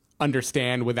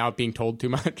understand without being told too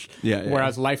much. Yeah.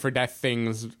 Whereas life or death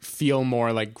things feel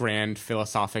more like grand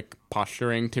philosophic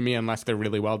posturing to me unless they're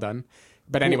really well done.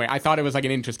 But anyway, I thought it was like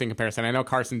an interesting comparison. I know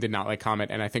Carson did not like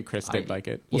Comet, and I think Chris did like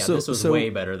it. Yeah, this was way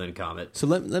better than Comet. So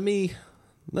let me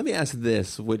ask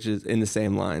this, which is in the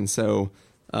same line. So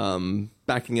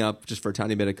backing up just for a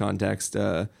tiny bit of context,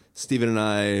 Steven and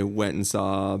I went and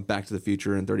saw Back to the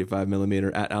Future in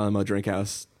 35mm at Alamo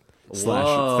Drankhouse / Fat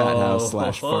House /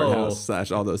 Fart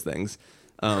House / all those things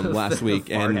last week.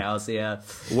 Fart House, yeah.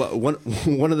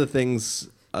 One of the things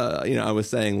I was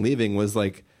saying leaving was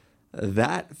like,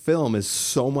 that film is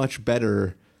so much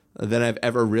better than I've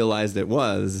ever realized it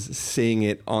was, seeing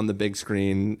it on the big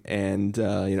screen and,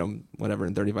 whatever,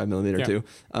 in 35mm too.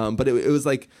 But it was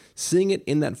like seeing it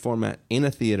in that format in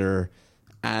a theater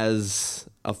as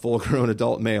a full-grown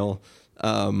adult male.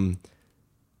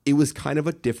 It was kind of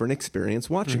a different experience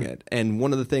watching it. And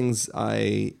one of the things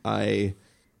we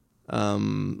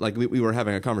were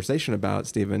having a conversation about,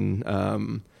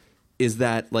 Stephen, is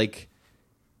that like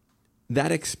that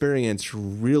experience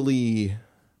really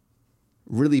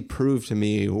proved to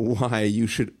me why you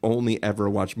should only ever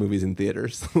watch movies in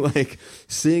theaters. Like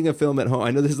seeing a film at home.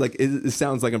 I know this is like, it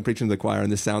sounds like I'm preaching to the choir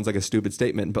and this sounds like a stupid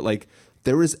statement, but like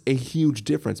there is a huge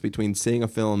difference between seeing a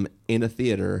film in a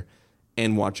theater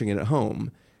and watching it at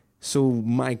home. So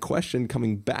my question,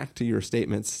 coming back to your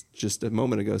statements just a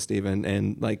moment ago, Stephen,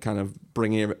 and like kind of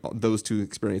bringing those two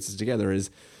experiences together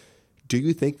is, do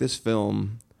you think this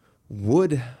film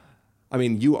would, I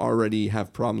mean, you already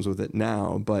have problems with it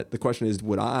now, but the question is,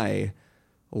 would I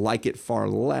like it far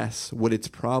less? Would its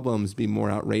problems be more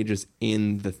outrageous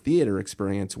in the theater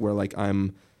experience where like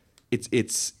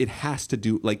it has to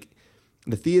do, like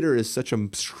the theater is such a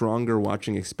stronger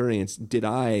watching experience. Did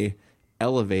I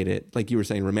elevate it? Like you were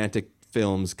saying, romantic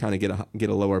films kind of get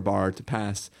a lower bar to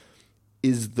pass.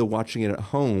 Is the watching it at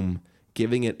home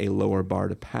giving it a lower bar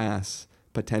to pass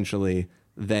potentially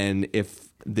than if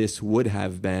this would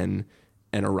have been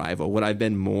an Arrival? Would I have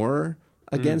been more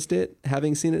against it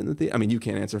having seen it in the theater? I mean, you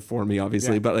can't answer for me,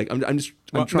 obviously, but like I'm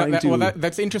trying to. Well,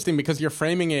 that's interesting because you're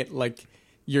framing it like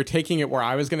you're taking it where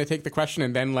I was going to take the question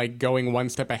and then like going one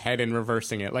step ahead and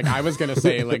reversing it. Like I was going to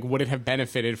say like, would it have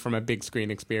benefited from a big screen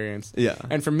experience? Yeah.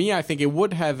 And for me, I think it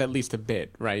would have at least a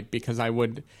bit, right? Because I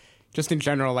would, just in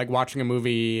general, like watching a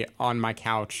movie on my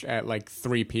couch at like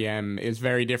 3 p.m. is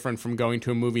very different from going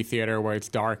to a movie theater where it's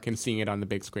dark and seeing it on the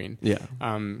big screen. Yeah.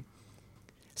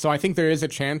 So I think there is a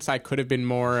chance I could have been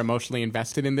more emotionally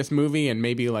invested in this movie, and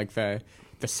maybe like the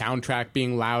soundtrack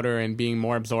being louder and being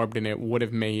more absorbed in it would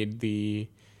have made the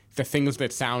things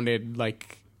that sounded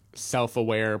like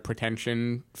self-aware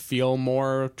pretension feel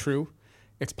more true.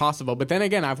 It's possible. But then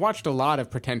again, I've watched a lot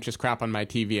of pretentious crap on my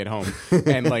TV at home.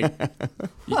 And like,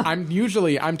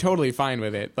 I'm totally fine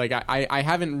with it. Like I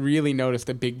haven't really noticed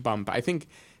a big bump. I think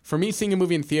for me, seeing a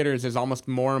movie in theaters is almost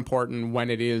more important when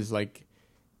it is like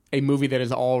a movie that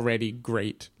is already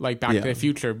great, like Back Yeah. to the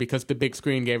Future, because the big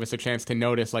screen gave us a chance to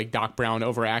notice like Doc Brown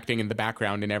overacting in the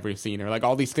background in every scene, or like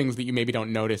all these things that you maybe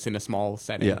don't notice in a small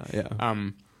setting. Yeah.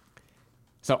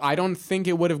 So I don't think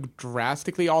it would have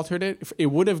drastically altered it. It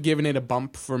would have given it a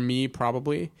bump for me,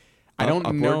 probably. I don't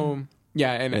Upward? know.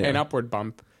 Yeah, an Yeah. upward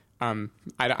bump.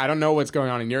 I don't know what's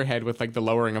going on in your head with like the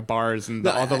lowering of bars and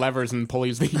all the levers and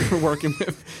pulleys that you're working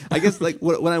with. I guess like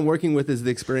what I'm working with is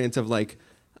the experience of like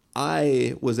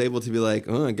I was able to be like,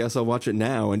 oh, I guess I'll watch it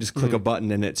now and just click a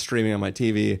button and it's streaming on my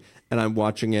TV and I'm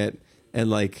watching it and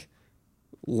like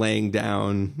laying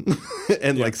down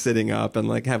and like sitting up and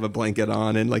like have a blanket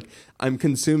on and like I'm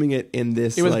consuming it in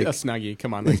this. It was like a Snuggie.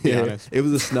 Come on, let's be honest. It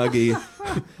was a Snuggie.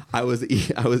 I was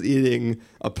eating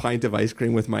a pint of ice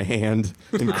cream with my hand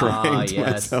and crying to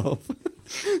yes. myself.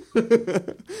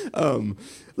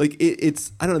 Like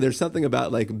it's I don't know. There's something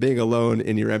about like being alone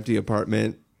in your empty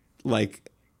apartment,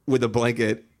 like with a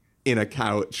blanket in a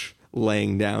couch,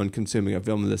 laying down, consuming a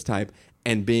film of this type,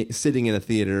 and sitting in a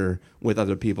theater with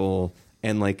other people,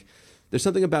 and like there's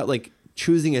something about like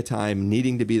choosing a time,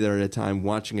 needing to be there at a time,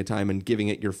 watching a time, and giving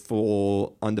it your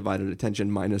full undivided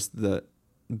attention, minus the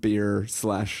beer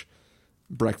 /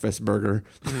 breakfast burger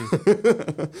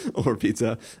or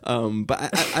pizza.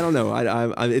 But I don't know.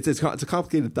 It's a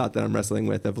complicated thought that I'm wrestling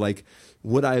with of like,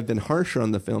 would I have been harsher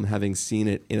on the film having seen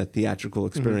it in a theatrical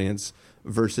experience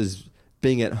versus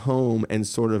being at home and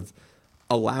sort of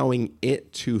allowing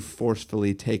it to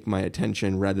forcefully take my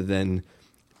attention rather than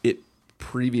it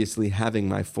previously having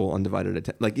my full undivided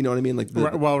attention. Like, you know what I mean? Like,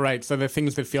 Well, right. So the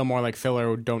things that feel more like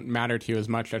filler don't matter to you as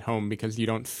much at home because you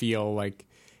don't feel like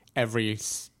every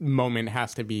moment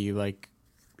has to be like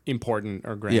important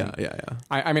or grand. yeah.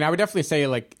 I mean, I would definitely say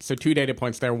like, so 2 data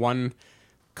points there. One,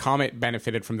 Comet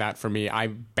benefited from that for me. I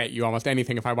bet you almost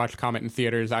anything if I watched Comet in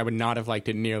theaters, I would not have liked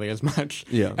it nearly as much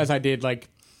as I did like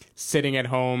sitting at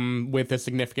home with a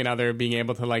significant other, being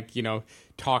able to like, you know,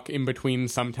 talk in between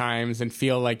sometimes and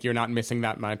feel like you're not missing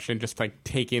that much and just like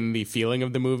take in the feeling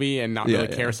of the movie and not really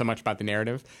care so much about the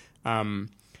narrative.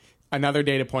 Another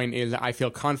data point is I feel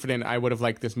confident I would have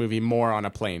liked this movie more on a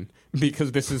plane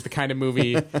because this is the kind of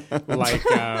movie like...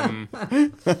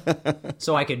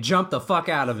 So I could jump the fuck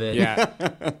out of it.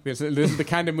 Yeah. This is the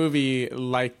kind of movie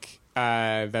like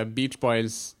the Beach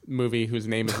Boys movie whose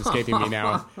name is escaping me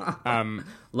now.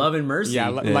 Love and Mercy. Yeah,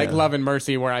 like Love and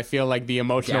Mercy, where I feel like the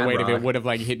emotional Dad weight of rock. it would have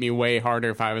like hit me way harder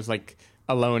if I was like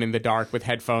alone in the dark with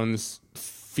headphones,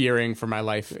 fearing for my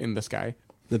life in the sky.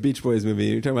 The Beach Boys movie.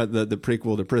 You're talking about the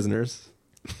prequel to Prisoners.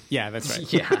 Yeah, that's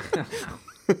right. Yeah.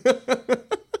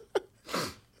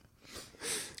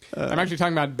 I'm actually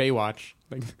talking about Baywatch.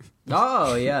 Like,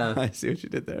 Oh, yeah. I see what you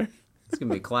did there. It's going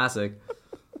to be a classic.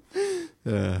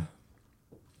 But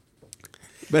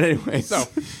anyway, so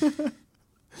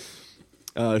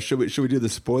should we do the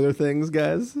spoiler things,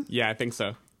 guys? yeah, I think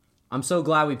so. I'm so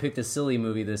glad we picked a silly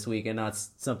movie this week and not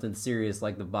something serious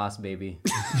like The Boss Baby.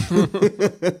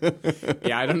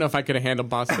 Yeah, I don't know if I could have handled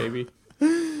Boss Baby.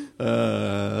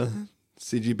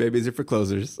 CG babies are for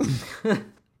closers.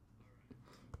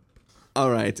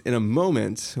 All right, in a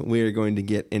moment we are going to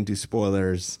get into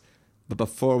spoilers, but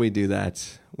before we do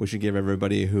that, we should give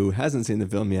everybody who hasn't seen the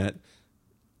film yet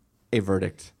a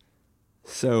verdict.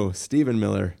 So, Stephen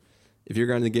Miller, if you're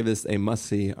going to give this a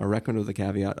must-see, a recommend with a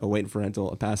caveat, a wait for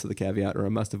rental, a pass with a caveat, or a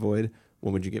must-avoid,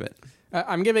 what would you give it?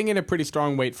 I'm giving it a pretty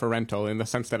strong wait for rental in the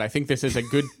sense that I think this is a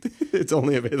good... It's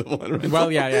only available on rental.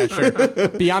 Well, yeah, sure.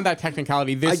 Beyond that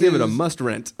technicality, this I give it a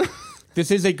must-rent.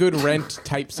 This is a good rent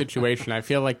type situation. I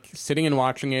feel like sitting and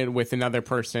watching it with another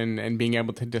person and being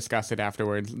able to discuss it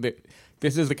afterwards.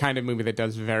 This is the kind of movie that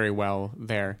does very well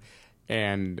there.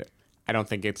 And I don't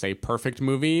think it's a perfect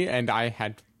movie, and I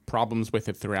had problems with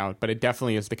it throughout, but it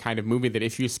definitely is the kind of movie that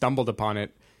if you stumbled upon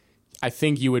it, I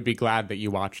think you would be glad that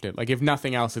you watched it. Like, if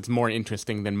nothing else, it's more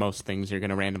interesting than most things you're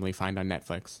going to randomly find on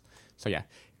Netflix. So, yeah.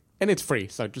 And it's free,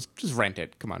 so just rent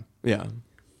it. Come on. Yeah.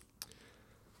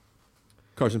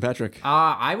 Carson Patrick.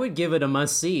 I would give it a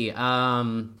must-see.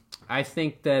 I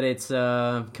think that it's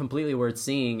completely worth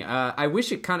seeing. I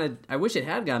wish it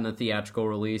had gotten a theatrical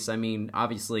release. I mean,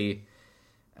 obviously,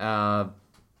 for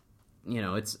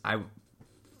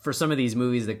some of these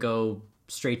movies that go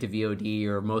straight to VOD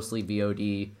or mostly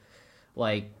VOD,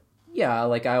 I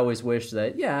always wish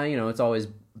that, it's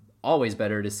always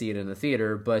better to see it in the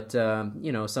theater. But,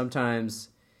 sometimes,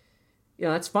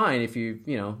 that's fine if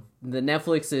the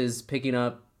Netflix is picking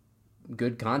up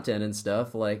good content and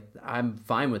stuff. Like, I'm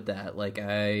fine with that.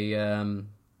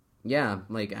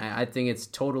 I think it's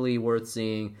totally worth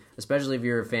seeing, especially if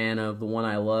you're a fan of the one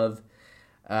I love.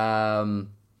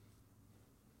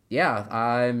 yeah,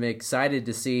 I'm excited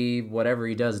to see whatever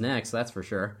he does next. That's for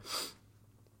sure.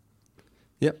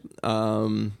 Yep.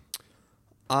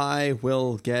 I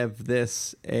will give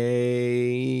this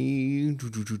a.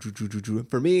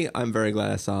 For me, I'm very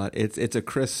glad I saw it. It's a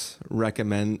Chris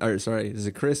it's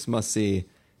a Chris must see.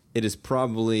 It is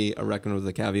probably a recommend with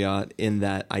a caveat in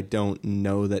that I don't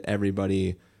know that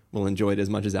everybody will enjoy it as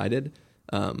much as I did.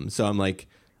 So I'm like,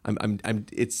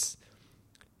 it's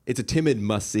a timid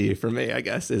must see for me, I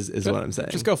guess, is what I'm saying.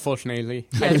 Just go full Schneezy.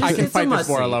 Yeah, I can it's a fight this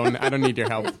war must-see. alone. I don't need your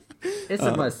help. It's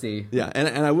a must see. Yeah,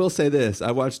 and I will say this: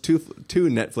 I watched two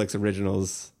Netflix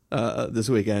originals this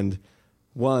weekend.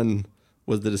 One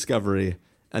was The Discovery,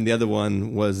 and the other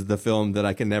one was the film that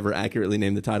I can never accurately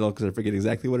name the title because I forget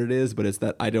exactly what it is. But it's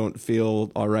that I don't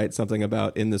feel all right. Something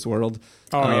about In This World.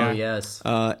 Oh, Oh, yeah. yes.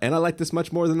 And I like this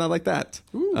much more than I like that.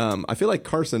 I feel like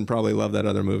Carson probably loved that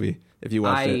other movie. If you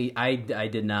watched it. I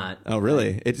did not. Oh,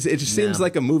 really? It just seems No.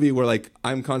 like a movie where like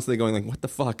I'm constantly going like, what the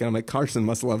fuck? And I'm like, Carson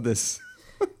must love this.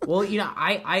 Well, you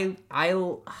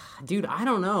know, dude, I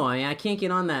don't know. I can't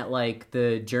get on that, like,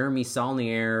 the Jeremy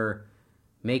Saulnier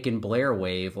making Blair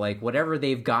wave. Like, whatever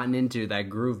they've gotten into that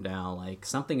groove now, like,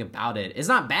 something about it. It's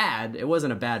not bad. It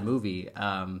wasn't a bad movie.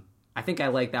 I think I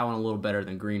like that one a little better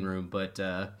than Green Room. But,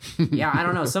 yeah, I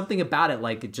don't know. Something about it,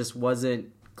 like, it just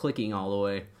wasn't clicking all the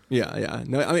way. Yeah.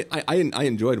 No, I mean, I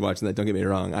enjoyed watching that. Don't get me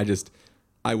wrong.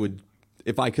 I would,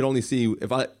 if I could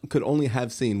only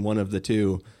have seen one of the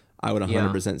two, I would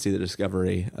 100% see The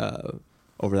Discovery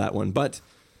over that one. But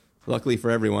luckily for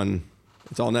everyone,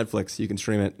 it's all Netflix. You can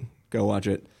stream it. Go watch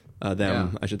it.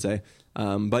 I should say.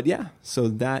 But yeah, so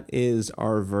that is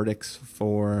our verdicts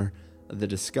for The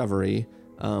Discovery.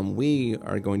 We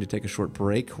are going to take a short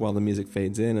break while the music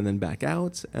fades in and then back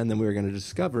out. And then we're going to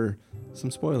discover some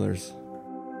spoilers.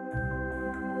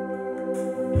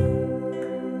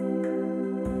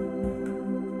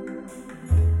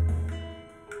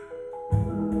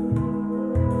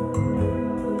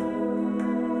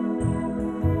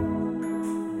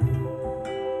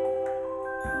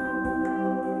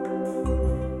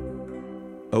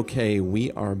 Okay,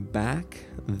 we are back.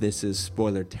 This is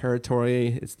spoiler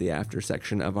territory. It's the after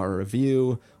section of our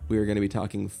review. We are going to be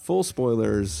talking full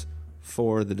spoilers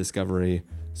for The Discovery.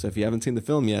 So if you haven't seen the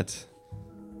film yet,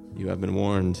 you have been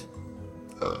warned.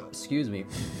 Excuse me.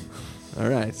 All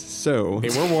right, so They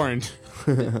were warned.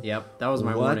 Yep, that was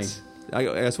my warning. I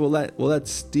guess we'll let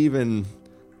Steven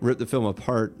rip the film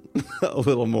apart a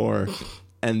little more,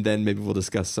 and then maybe we'll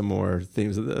discuss some more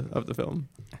themes of the film.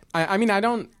 I mean, I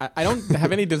don't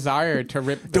have any desire to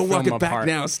rip the Don't film walk it apart. back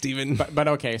now, Steven. But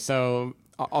okay, so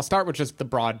I'll start with just the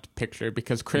broad picture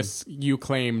because Chris, you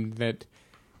claimed that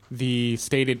the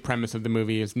stated premise of the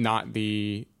movie is not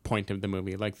the point of the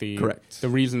movie. Like Correct. The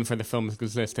reason for the film's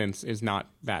existence is not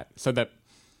that. So that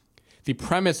the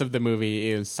premise of the movie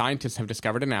is scientists have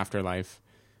discovered an afterlife.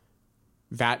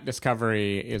 That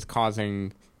discovery is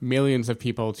causing millions of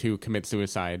people to commit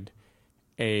suicide.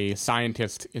 A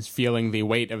scientist is feeling the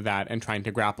weight of that and trying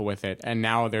to grapple with it, and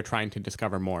now they're trying to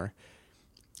discover more.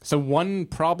 So one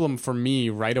problem for me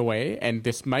right away, and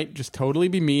this might just totally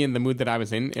be me in the mood that I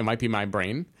was in, it might be my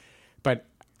brain, but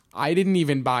I didn't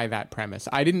even buy that premise.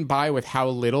 I didn't buy with how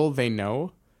little they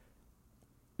know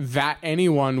that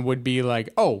anyone would be like,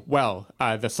 oh, well,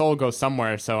 the soul goes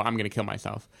somewhere, so I'm going to kill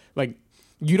myself. Like,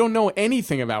 you don't know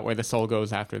anything about where the soul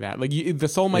goes after that. Like, the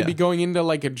soul might be going into,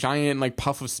 like, a giant, like,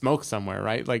 puff of smoke somewhere,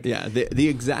 right? Like, Yeah, the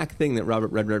exact thing that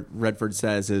Robert Redford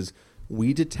says is,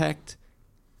 we detect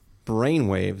brain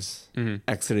waves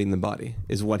exiting the body,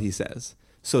 is what he says.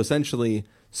 So essentially,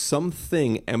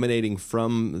 something emanating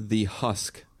from the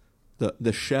husk,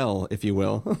 the shell, if you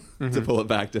will, to pull it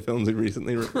back to films we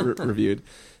recently reviewed,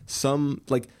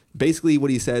 basically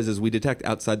what he says is we detect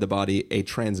outside the body a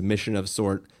transmission of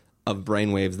sort of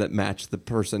brainwaves that match the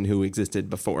person who existed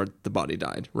before the body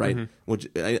died, right? Which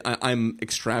I'm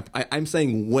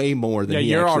saying way more than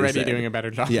he you're actually already said. doing a better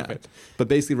job of it. But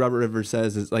basically, Robert Rivers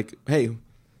says is like, hey,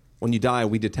 when you die,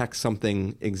 we detect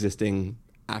something existing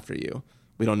after you.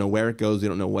 We don't know where it goes. We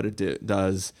don't know what it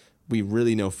does. We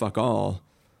really know fuck all.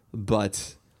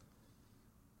 But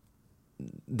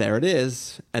there it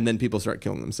is. And then people start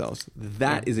killing themselves.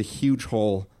 That is a huge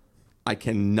hole. I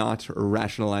cannot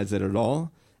rationalize it at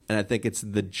all. And I think it's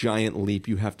the giant leap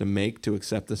you have to make to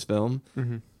accept this film.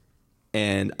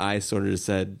 And I sort of just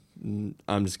said,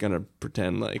 I'm just going to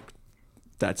pretend like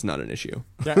that's not an issue.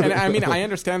 Yeah, and I mean, I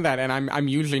understand that, and I'm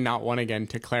usually not one again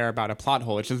to declare about a plot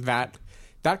hole. It's just that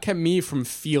kept me from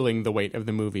feeling the weight of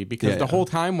the movie because the whole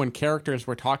time when characters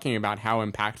were talking about how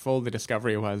impactful the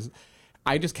discovery was,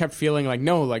 I just kept feeling like,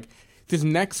 no, like this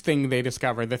next thing they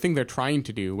discover, the thing they're trying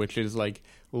to do, which is like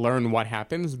learn what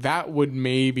happens, that would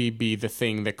maybe be the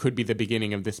thing that could be the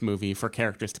beginning of this movie for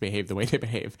characters to behave the way they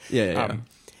behave. Yeah.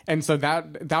 And so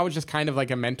that was just kind of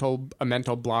like a mental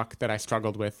block that I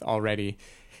struggled with already.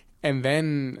 And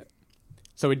then,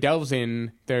 so it delves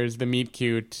in. There's the meet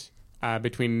cute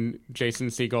between Jason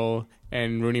Segel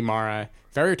and Rooney Mara.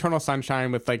 Very Eternal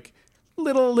Sunshine with like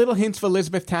little hints of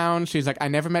Elizabethtown. She's like, I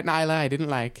never met Nyla I didn't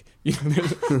like. You know,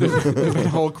 there's that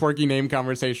whole quirky name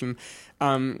conversation.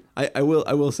 I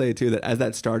will say too that as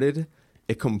that started,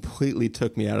 it completely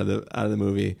took me out of the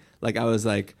movie. Like I was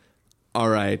like, all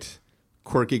right,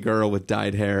 quirky girl with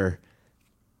dyed hair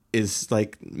is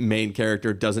like main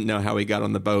character, doesn't know how he got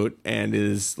on the boat and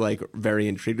is like very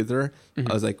intrigued with her.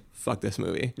 I was like, fuck this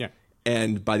movie. Yeah.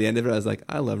 And by the end of it, I was like,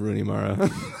 I love Rooney Mara.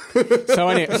 So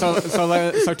anyway,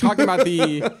 so talking about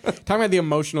the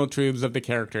emotional truths of the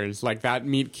characters, like that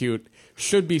meet cute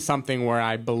should be something where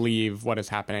I believe what is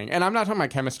happening. And I'm not talking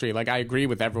about chemistry. Like I agree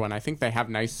with everyone. I think they have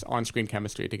nice on-screen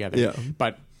chemistry together. Yeah.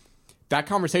 But that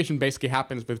conversation basically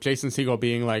happens with Jason Segel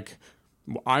being like,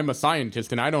 I'm a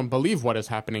scientist and I don't believe what is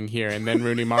happening here. And then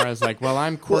Rooney Mara's like, well,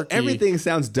 I'm quirky. Well, everything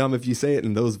sounds dumb if you say it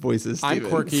in those voices, Steven. I'm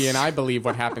quirky and I believe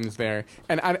what happens there.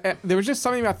 And there was just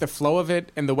something about the flow of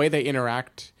it and the way they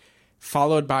interact,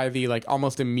 followed by the like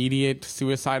almost immediate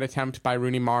suicide attempt by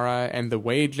Rooney Mara and the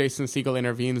way Jason Segel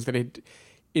intervenes, that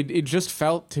it just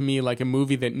felt to me like a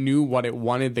movie that knew what it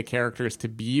wanted the characters to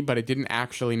be, but it didn't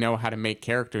actually know how to make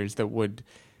characters that would...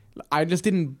 I just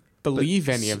didn't believe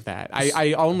any of that.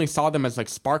 I only saw them as like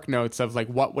spark notes of like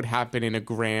what would happen in a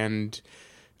grand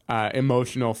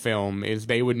emotional film is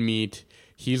they would meet,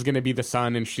 he's going to be the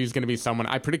son and she's going to be someone.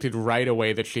 I predicted right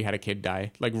away that she had a kid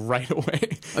die, like right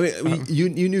away. I mean, you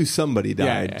knew somebody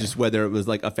died, just whether it was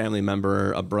like a family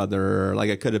member, a brother, or like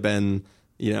it could have been,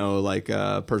 you know, like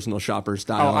a personal shopper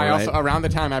style. I also, around the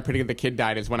time I predicted the kid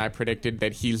died is when I predicted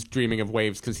that he's dreaming of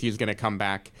waves because he's going to come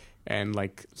back and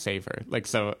like save her. Like,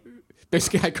 so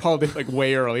basically I called it like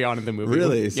way early on in the movie.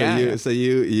 Really? So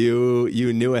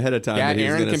you knew ahead of time that he was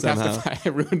Aaron going to can somehow... testify.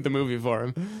 I ruined the movie for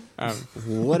him.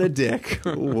 What a dick.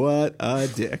 What a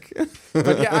dick.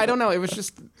 But yeah, I don't know. It was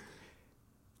just...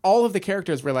 all of the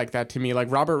characters were like that to me.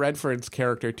 Like Robert Redford's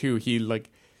character too.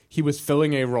 He was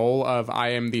filling a role of I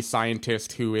am the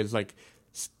scientist who is like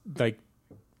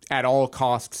at all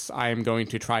costs I am going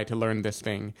to try to learn this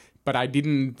thing. But I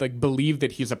didn't like believe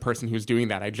that he's a person who's doing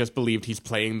that. I just believed he's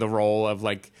playing the role of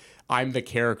like I'm the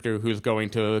character who's going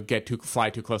to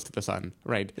fly too close to the sun,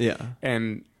 right? Yeah.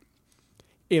 And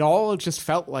it all just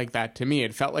felt like that to me.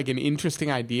 It felt like an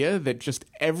interesting idea that just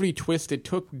every twist it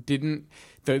took didn't...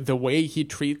 The way he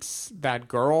treats that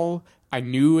girl, I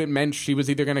knew it meant she was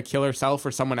either going to kill herself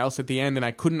or someone else at the end, and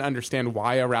I couldn't understand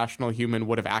why a rational human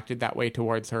would have acted that way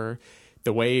towards her.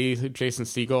 The way Jason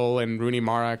Segel and Rooney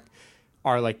Mara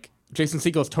are like... Jason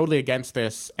Segel is totally against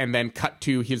this, and then cut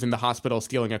to he's in the hospital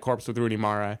stealing a corpse with Rooney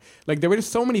Mara. Like, there were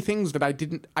just so many things that I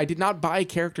did not buy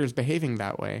characters behaving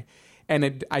that way.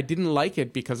 And I didn't like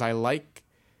it because I like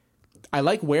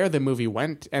where the movie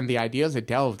went and the ideas it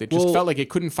delved. It just felt like it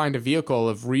couldn't find a vehicle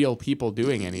of real people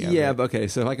doing any of it. Yeah, okay,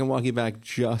 so if I can walk you back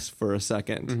just for a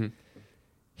second. Mm-hmm.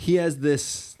 He has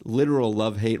this literal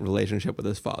love-hate relationship with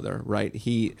his father, right?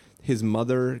 His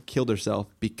mother killed herself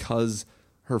because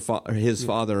his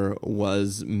father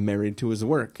was married to his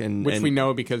work, which we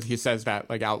know because he says that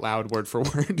like out loud, word for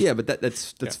word. Yeah, but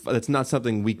that's not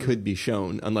something we could be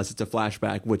shown unless it's a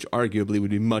flashback, which arguably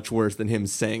would be much worse than him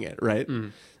saying it, right?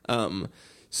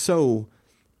 So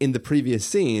in the previous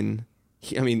scene,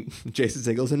 Jason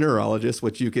Segel's a neurologist,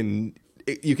 which you can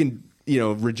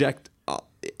reject.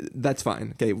 That's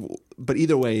fine, okay. But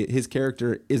either way, his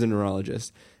character is a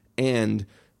neurologist, and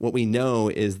what we know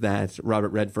is that Robert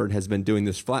Redford has been doing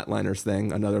this Flatliners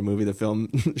thing, another movie the film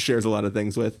shares a lot of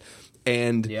things with.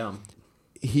 And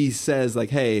he says,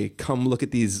 like, hey, come look at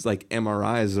these, like,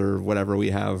 MRIs or whatever we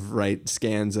have, right,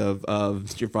 scans of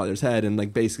your father's head. And,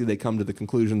 like, basically they come to the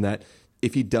conclusion that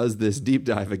if he does this deep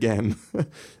dive again,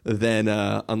 then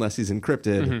unless he's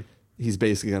encrypted, he's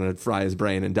basically going to fry his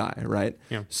brain and die, right?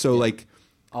 Yeah. So, like...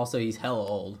 Also, he's hella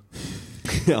old.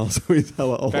 Also, he's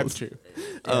hella old. That's true.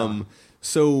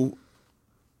 So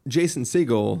Jason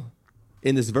Segel,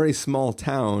 in this very small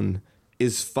town,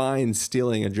 is fine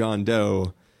stealing a John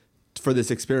Doe for this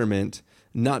experiment,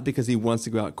 not because he wants to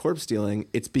go out corpse stealing.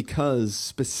 It's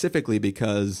specifically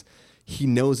because he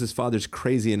knows his father's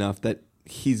crazy enough that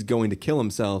he's going to kill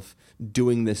himself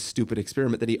doing this stupid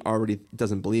experiment that he already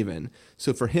doesn't believe in.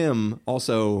 So for him,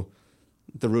 also...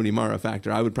 the Rooney Mara factor.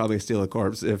 I would probably steal a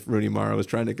corpse if Rooney Mara was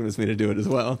trying to convince me to do it as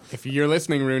well. If you're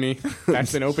listening, Rooney,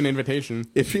 that's an open invitation.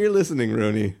 If you're listening,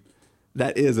 Rooney,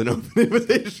 that is an open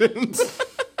invitation.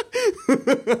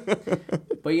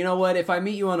 But you know what? If I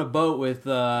meet you on a boat with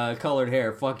colored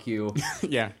hair, fuck you.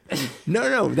 Yeah.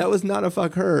 No, that was not a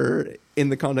fuck her in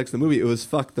the context of the movie. It was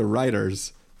fuck the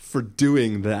writers for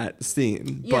doing that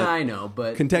scene. Yeah, But I know,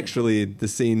 but contextually, the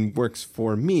scene works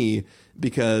for me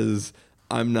because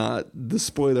I'm not the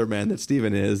spoiler man that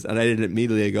Steven is, and I didn't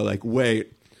immediately go like,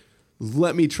 wait,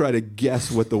 let me try to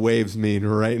guess what the waves mean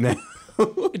right now.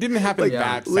 It didn't happen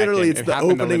that second. Literally, it's It the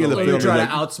happened a opening of the little film. You're later.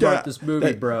 trying Like, to outsmart "Duh." this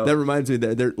movie, bro. That reminds me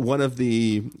that one of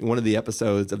the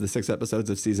episodes of the 6 episodes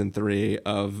of season 3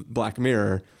 of Black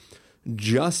Mirror,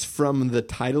 just from the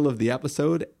title of the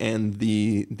episode and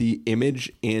the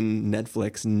image in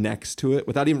Netflix next to it,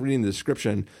 without even reading the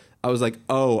description, I was like,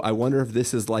 oh, I wonder if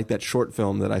this is like that short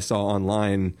film that I saw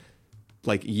online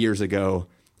like years ago.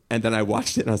 And then I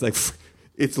watched it and I was like,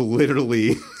 it's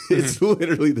literally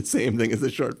the same thing as the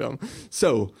short film.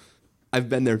 So I've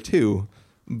been there too,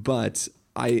 but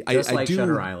I like do.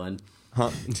 Shutter Island. Huh?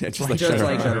 Just like Just Shutter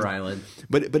like Island. Shutter Island.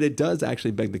 But it does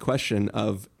actually beg the question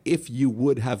of, if you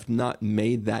would have not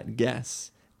made that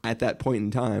guess at that point in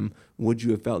time, would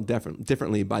you have felt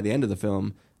differently by the end of the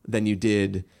film than you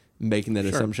did making that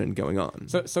assumption going on?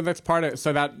 So that's part of.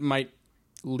 So that might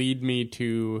lead me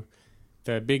to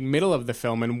the big middle of the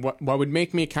film, and what would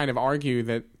make me kind of argue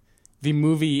that the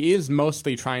movie is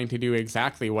mostly trying to do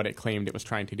exactly what it claimed it was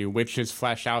trying to do, which is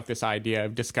flesh out this idea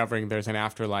of discovering there's an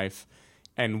afterlife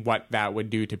and what that would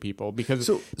do to people. Because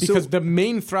the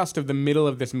main thrust of the middle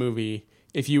of this movie,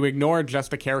 if you ignore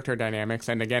just the character dynamics,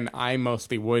 and again, I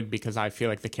mostly would because I feel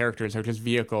like the characters are just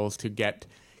vehicles to get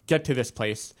to this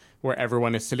place where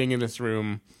everyone is sitting in this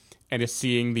room and is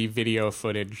seeing the video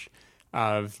footage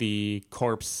of the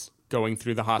corpse going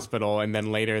through the hospital, and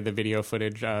then later the video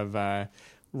footage of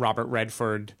Robert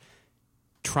Redford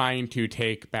trying to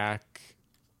take back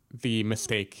the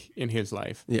mistake in his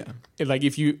life. Yeah.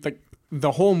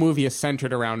 The whole movie is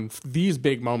centered around these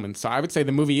big moments. So I would say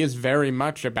the movie is very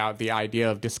much about the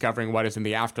idea of discovering what is in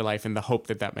the afterlife and the hope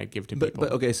that might give to people.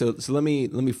 But okay, so let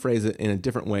me phrase it in a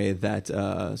different way. That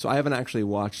so I haven't actually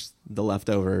watched The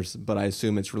Leftovers, but I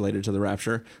assume it's related to the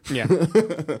Rapture. Yeah.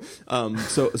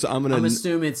 So I'm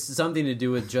assuming it's something to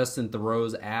do with Justin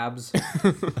Theroux's abs.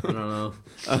 I don't know.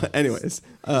 Anyways,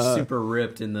 Super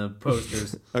ripped in the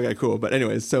posters. okay, cool. But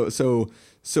anyways, so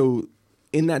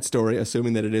in that story,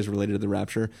 assuming that it is related to the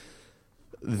Rapture,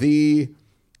 the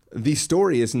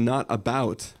story is not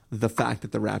about the fact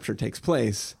that the Rapture takes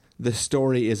place. The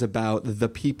story is about the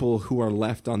people who are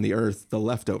left on the earth, the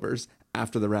leftovers,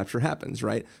 after the Rapture happens,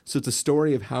 right? So it's a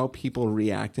story of how people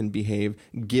react and behave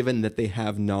given that they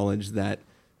have knowledge that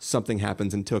something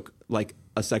happens and took like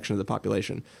a section of the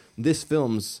population. This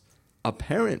film's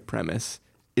apparent premise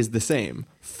is the same.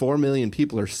 4 million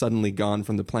people are suddenly gone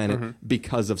from the planet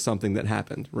because of something that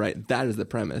happened, right? That is the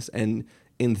premise. And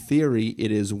in theory,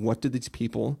 it is, what do these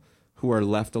people who are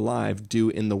left alive do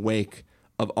in the wake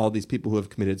of all these people who have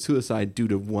committed suicide due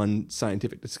to one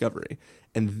scientific discovery?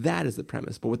 And that is the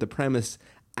premise. But what the premise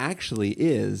actually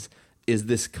is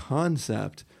this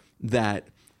concept that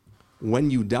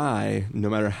when you die, no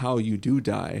matter how you do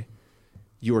die,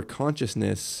 your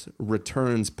consciousness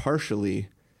returns partially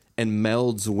and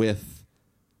melds with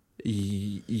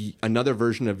another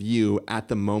version of you at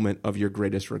the moment of your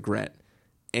greatest regret.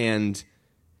 And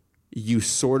you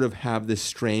sort of have this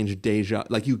strange deja,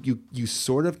 like you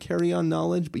sort of carry on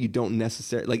knowledge, but you don't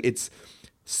necessarily, like, it's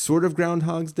sort of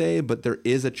Groundhog's Day, but there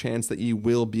is a chance that you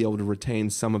will be able to retain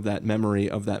some of that memory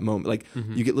of that moment. Like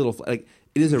you get little, like,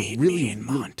 it is a really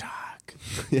Montauk.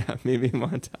 Yeah, maybe in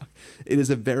Montauk. It is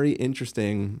a very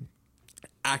interesting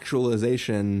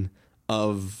actualization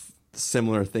of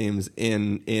similar themes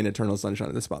in Eternal Sunshine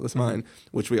of the Spotless Mind,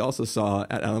 which we also saw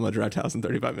at Alamo Drafthouse in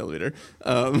 35mm.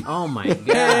 Oh my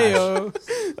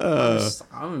gosh.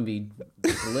 I'm going to be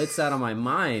blitzed out of my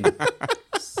mind.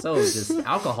 So just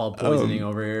alcohol poisoning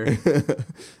over here.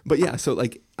 But yeah, so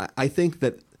like I think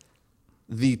that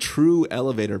the true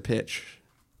elevator pitch,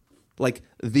 like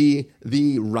the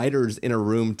writers in a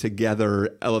room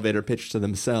together elevator pitch to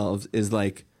themselves, is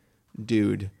like,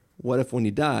 dude, what if when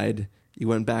you died, you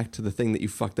went back to the thing that you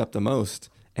fucked up the most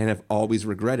and have always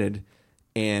regretted,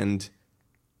 and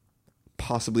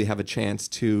possibly have a chance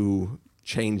to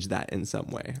change that in some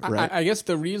way, right? I guess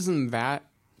the reason that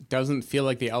doesn't feel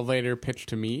like the elevator pitch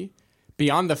to me,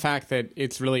 beyond the fact that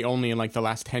it's really only in like the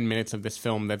last 10 minutes of this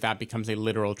film that becomes a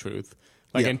literal truth.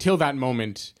 Like until that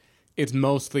moment, it's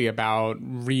mostly about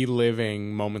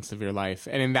reliving moments of your life.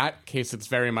 And in that case, it's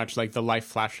very much like the life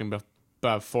flashing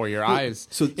before your eyes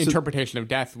so interpretation of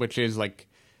death, which is like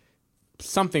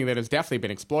something that has definitely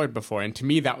been explored before. And to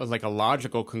me, that was like a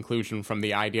logical conclusion from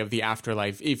the idea of the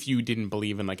afterlife if you didn't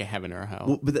believe in like a heaven or a hell.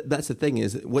 Well, but that's the thing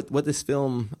is what this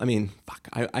film, I mean,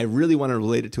 I really want to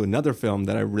relate it to another film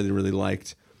that I really, really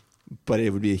liked, but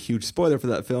it would be a huge spoiler for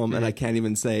that film. And I can't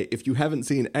even say, if you haven't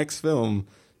seen X film,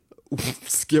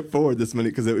 skip forward this minute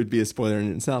because it would be a spoiler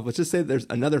in itself. Let's just say that there's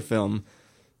another film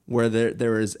where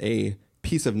there is a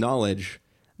piece of knowledge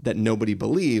that nobody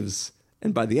believes,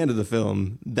 and by the end of the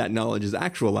film, that knowledge is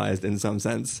actualized in some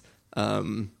sense.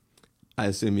 I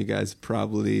assume you guys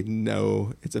probably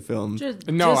know it's a film.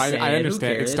 No, Just say I it. Who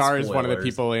understand. It cares? stars one of the Spoilers.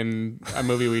 people in a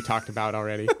movie we talked about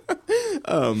already.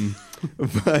 But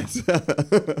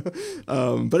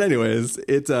anyways,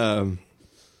 it's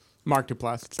Mark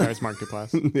Duplass. It stars Mark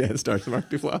Duplass. yeah, it stars Mark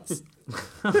Duplass.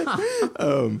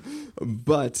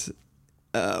 But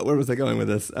where was I going with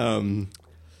this?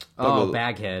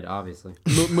 Baghead, obviously.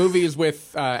 Movies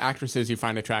with actresses you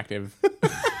find attractive.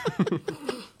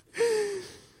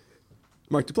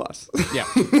 Mark Duplass. Yeah,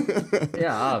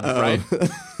 Yeah, right.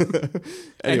 End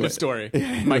Anyway. of story.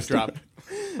 Mic drop.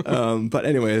 But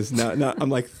anyways, now I'm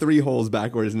like 3 holes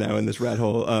backwards now in this rat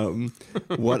hole.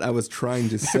 What I was trying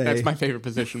to say. That's my favorite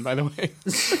position, by the way.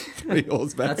 3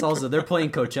 holes back. that's also they're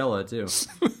playing Coachella too.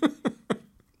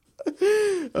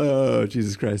 Oh,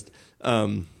 Jesus Christ.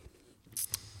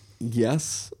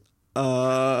 Yes.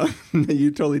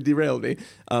 You totally derailed me.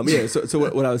 Yeah. So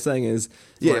what I was saying is,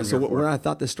 yeah. So where I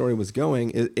thought this story was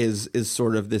going is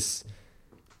sort of this.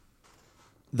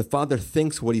 The father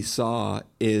thinks what he saw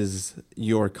is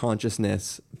your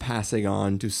consciousness passing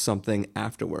on to something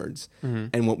afterwards,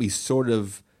 and what we sort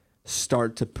of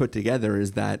start to put together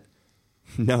is that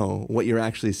no, what you're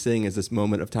actually seeing is this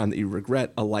moment of time that you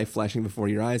regret, a life flashing before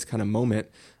your eyes kind of moment,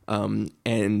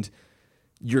 and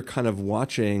you're kind of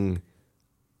watching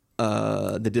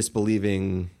the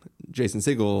disbelieving Jason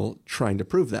Segel trying to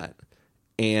prove that.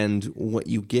 And what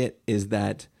you get is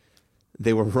that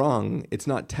they were wrong. It's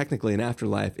not technically an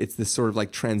afterlife. It's this sort of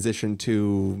like transition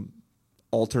to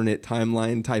alternate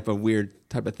timeline type of weird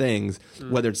type of things,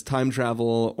 whether it's time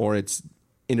travel or it's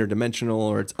interdimensional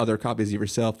or it's other copies of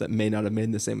yourself that may not have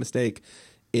made the same mistake.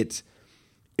 It's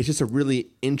just a really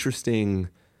interesting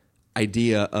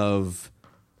idea of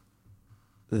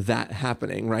that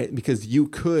happening, right? Because you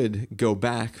could go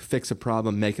back, fix a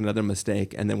problem, make another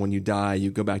mistake, and then when you die, you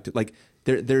go back to like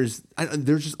there's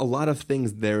just a lot of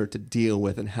things there to deal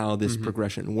with and how this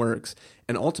progression works.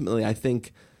 And ultimately, I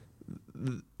think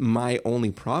my only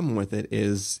problem with it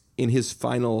is in his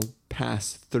final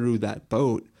pass through that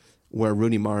boat where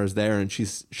Rooney Mara is there and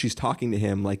she's talking to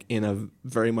him like in a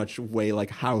very much way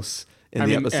like House in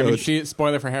the episode. I mean, she,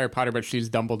 spoiler for Harry Potter, but she's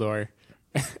Dumbledore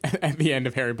at the end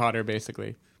of Harry Potter,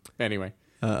 basically. Anyway,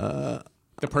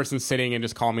 the person sitting and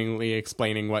just calmingly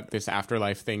explaining what this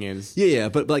afterlife thing is. Yeah,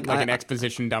 but like an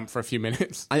exposition dump for a few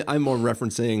minutes. I'm more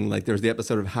referencing like there's the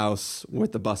episode of House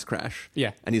with the bus crash.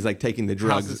 Yeah, and he's like taking the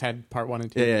drugs. House's Head Part 1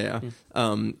 and 2. Yeah.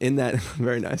 In that,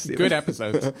 very nice. Steven. Good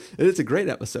episodes. It's a great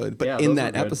episode, but Yeah, in those that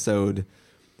were good. episode,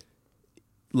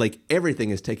 like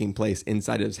everything is taking place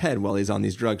inside his head while he's on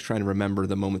these drugs, trying to remember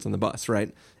the moments on the bus,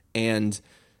 right? And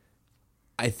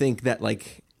I think that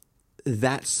like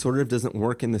that sort of doesn't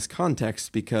work in this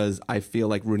context because I feel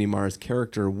like Rooney Mara's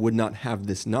character would not have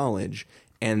this knowledge,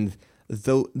 and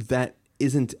though that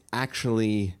isn't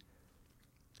actually,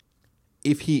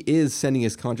 if he is sending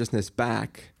his consciousness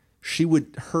back, she's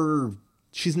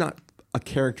not a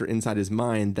character inside his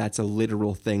mind. That's a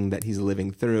literal thing that he's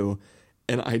living through,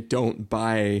 and I don't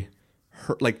buy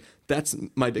her. Like that's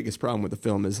my biggest problem with the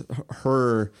film is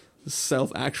her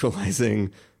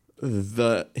self-actualizing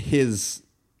his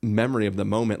memory of the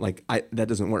moment. Like that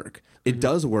doesn't work. It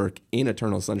does work in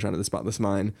Eternal Sunshine of the Spotless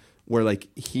Mind, where like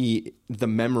the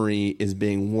memory is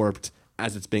being warped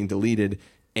as it's being deleted,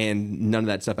 and none of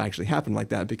that stuff actually happened like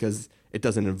that because it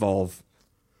doesn't involve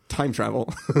time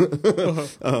travel.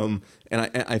 And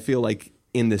I feel like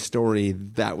in this story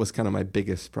that was kind of my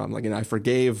biggest problem. Like, and I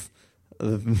forgave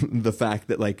the fact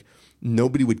that like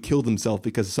nobody would kill themselves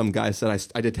because some guy said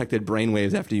I detected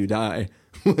brainwaves after you die.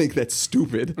 Like that's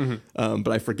stupid. But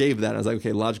I forgave that. I was like,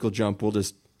 okay, logical jump. We'll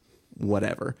just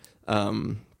whatever.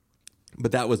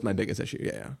 But that was my biggest issue.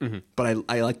 Yeah. But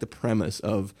I like the premise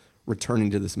of returning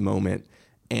to this moment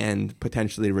and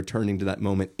potentially returning to that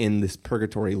moment in this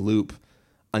purgatory loop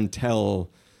until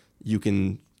you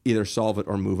can either solve it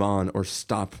or move on or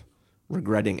stop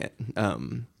regretting it.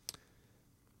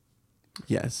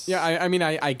 Yes. Yeah, I mean,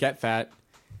 I get that.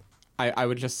 I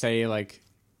would just say, like,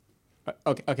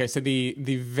 okay, so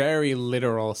the very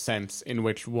literal sense in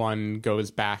which one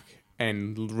goes back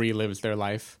and relives their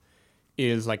life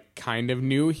is like kind of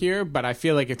new here, but I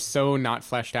feel like it's so not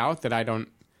fleshed out that I don't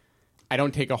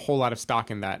take a whole lot of stock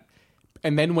in that.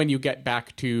 And then when you get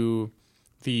back to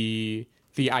the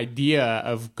idea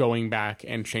of going back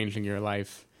and changing your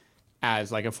life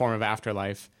as like a form of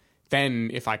afterlife, then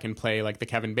if I can play like the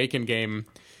Kevin Bacon game,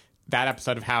 that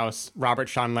episode of House, Robert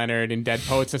Sean Leonard in Dead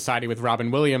Poets Society with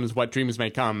Robin Williams, What Dreams May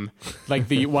Come, like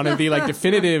one of the like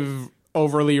definitive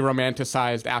overly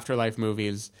romanticized afterlife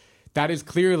movies. That is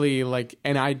clearly like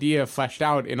an idea fleshed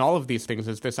out in all of these things,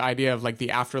 is this idea of like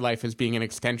the afterlife as being an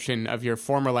extension of your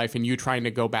former life and you trying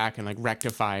to go back and like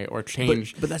rectify or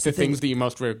change but that's the the thing. things that you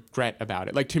most regret about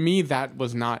it. Like to me, that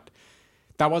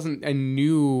wasn't a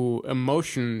new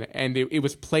emotion, and it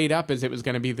was played up as it was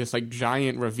going to be this like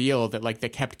giant reveal that like they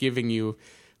kept giving you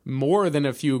more than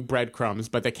a few breadcrumbs,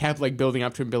 but they kept like building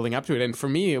up to it. And for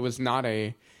me, it was not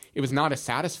a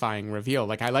satisfying reveal.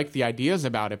 Like I liked the ideas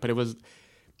about it, but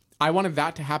I wanted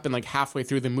that to happen like halfway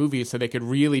through the movie so they could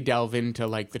really delve into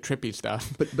like the trippy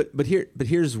stuff. But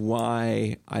here's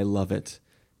why I love it,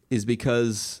 is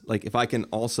because like if I can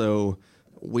also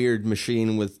weird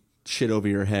machine with shit over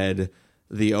your head,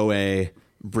 the OA,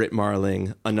 Brit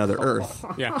Marling, Another Earth.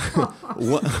 Yeah.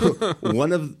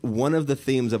 one of the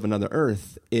themes of Another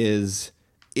Earth is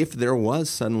if there was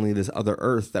suddenly this other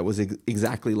Earth that was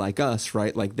exactly like us,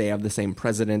 right? Like they have the same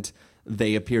president.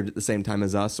 They appeared at the same time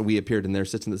as us. So we appeared in their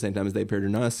system at the same time as they appeared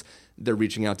in us. They're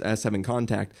reaching out to us, having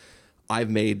contact. I've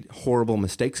made horrible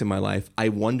mistakes in my life. I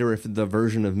wonder if the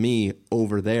version of me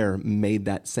over there made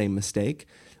that same mistake.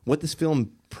 What this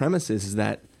film premises is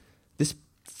that this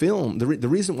film, the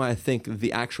reason why I think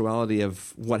the actuality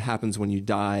of what happens when you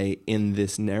die in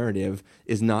this narrative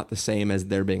is not the same as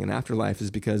there being an afterlife is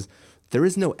because there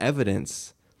is no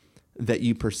evidence that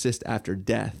you persist after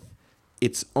death.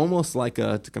 It's almost like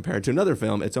to compare it to another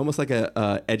film, it's almost like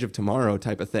a Edge of Tomorrow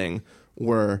type of thing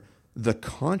where the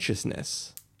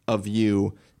consciousness of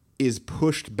you is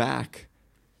pushed back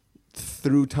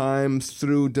through times,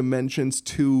 through dimensions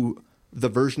to the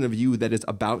version of you that is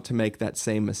about to make that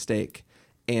same mistake.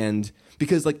 And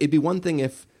because like it'd be one thing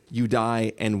if you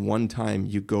die and one time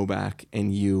you go back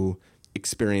and you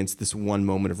experience this one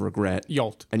moment of regret.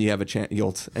 Yolt. And you have a chance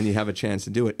and you have a chance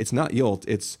to do it. It's not Yolt,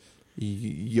 it's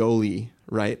Yoli,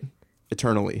 right?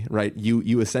 Eternally, right?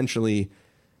 You essentially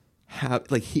have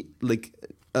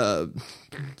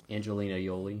Angelina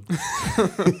Jolie.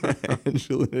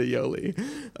 Angelina Jolie.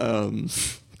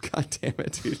 God damn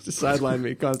it, dude. Just sideline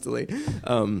me constantly.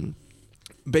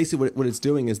 Basically what it's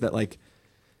doing is that like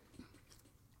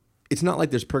it's not like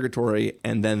there's purgatory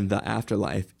and then the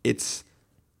afterlife. It's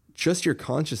just your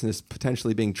consciousness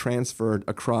potentially being transferred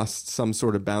across some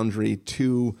sort of boundary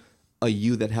to a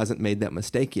you that hasn't made that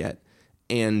mistake yet.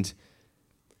 And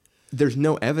there's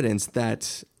no evidence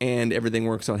that, and everything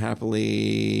works out happily,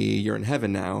 you're in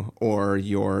heaven now, or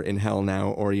you're in hell now,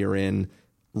 or you're in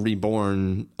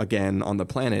reborn again on the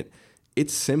planet.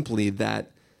 It's simply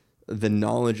that the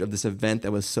knowledge of this event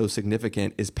that was so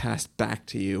significant is passed back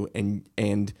to you,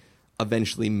 and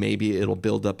eventually maybe it'll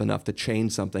build up enough to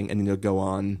change something, and you'll go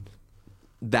on.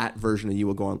 That version of you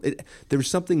will go on. There's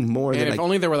something more. And that if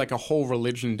only there were like a whole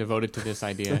religion devoted to this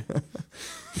idea.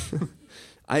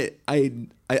 I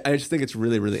just think it's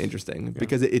really, really interesting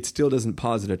because it still doesn't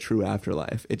posit a true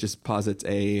afterlife. It just posits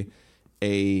a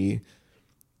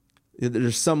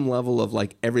there's some level of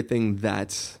like everything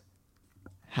that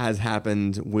has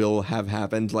happened will have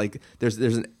happened. Like there's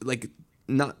an like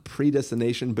not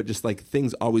predestination, but just like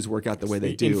things always work out the way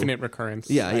they do. Infinite recurrence.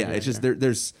 Yeah. idea, It's just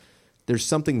there's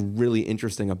something really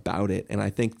interesting about it, and I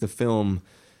think the film.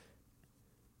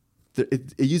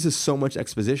 It uses so much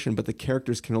exposition, but the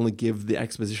characters can only give the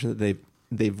exposition that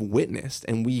they've witnessed,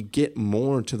 and we get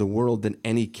more to the world than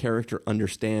any character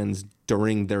understands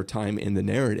during their time in the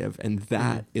narrative, and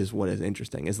that is what is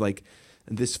interesting. Is like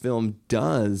this film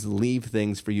does leave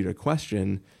things for you to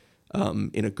question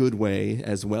in a good way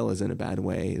as well as in a bad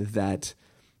way that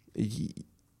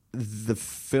the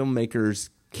filmmakers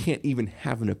can't even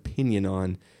have an opinion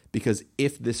on, because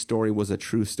if this story was a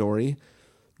true story,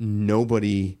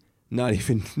 nobody. Not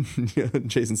even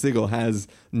Jason Segel has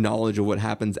knowledge of what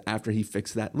happens after he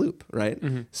fixed that loop, right?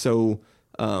 Mm-hmm. So,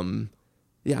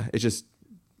 it just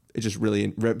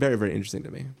really very, very interesting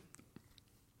to me.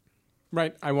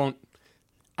 Right. I won't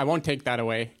take that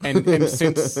away. And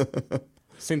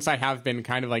since I have been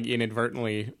kind of like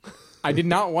inadvertently, I did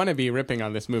not want to be ripping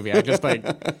on this movie. I just like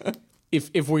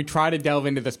if we try to delve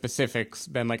into the specifics,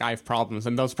 then like I have problems,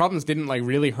 and those problems didn't like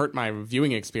really hurt my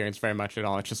viewing experience very much at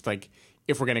all. It's just like,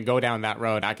 if we're going to go down that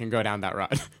road, I can go down that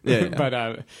road. Yeah. But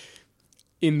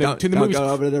don't go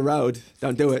over the road.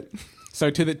 Don't do it. So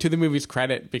to the movie's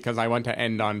credit, because I want to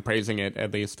end on praising it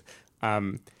at least,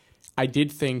 I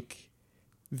did think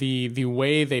the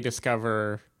way they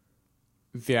discover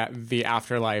the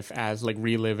afterlife as like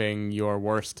reliving your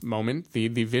worst moment, the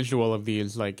visual of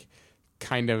these like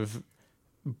kind of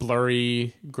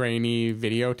blurry, grainy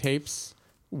videotapes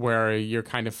where you're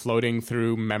kind of floating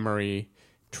through memory,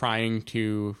 trying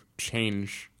to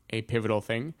change a pivotal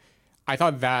thing. I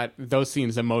thought that those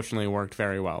scenes emotionally worked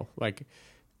very well. Like,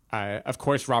 of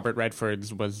course, Robert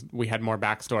Redford's we had more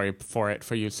backstory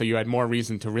for you, so you had more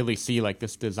reason to really see like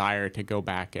this desire to go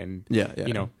back and,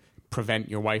 you know, prevent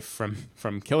your wife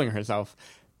from killing herself.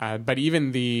 But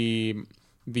even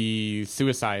the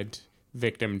suicide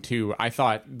victim too, I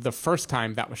thought the first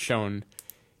time that was shown,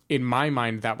 in my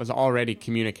mind, that was already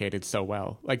communicated so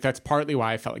well. Like, that's partly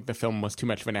why I felt like the film was too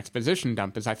much of an exposition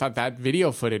dump, is I thought that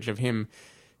video footage of him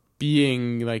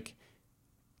being like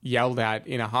yelled at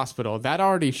in a hospital, that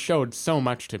already showed so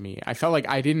much to me. I felt like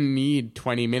I didn't need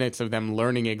 20 minutes of them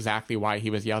learning exactly why he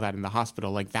was yelled at in the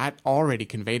hospital. Like, that already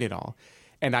conveyed it all.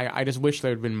 And I just wish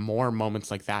there had been more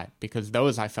moments like that, because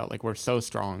those I felt like were so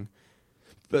strong.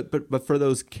 But for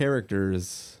those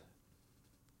characters,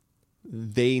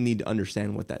 they need to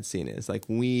understand what that scene is. Like,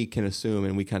 we can assume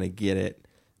and we kind of get it,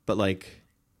 but like,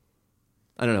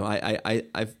 I don't know.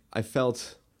 I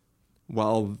felt,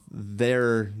 while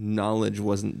their knowledge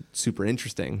wasn't super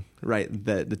interesting, right,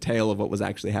 that the tale of what was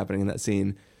actually happening in that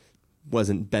scene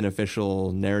wasn't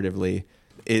beneficial narratively.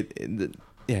 I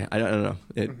don't know.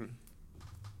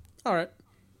 All right.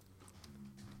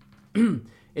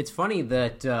 It's funny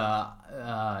that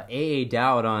A.A.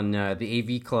 Dowd on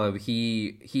the AV Club,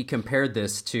 he compared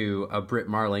this to a Brit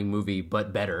Marling movie,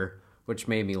 but better, which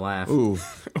made me laugh. Ooh.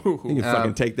 You can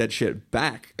fucking take that shit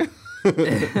back.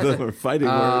 The fighting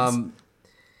words.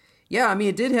 Yeah, I mean,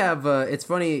 it did have... it's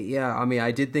funny, yeah, I mean,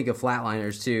 I did think of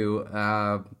Flatliners, too.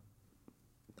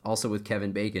 Also with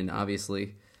Kevin Bacon,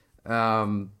 obviously.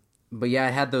 But yeah,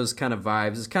 it had those kind of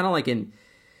vibes. It's kind of like an...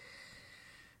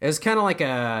 It was kind of like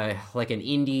an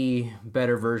indie,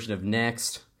 better version of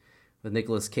Next with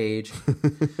Nicolas Cage.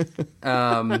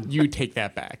 You take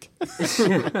that back.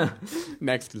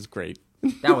 Next is great.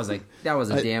 That was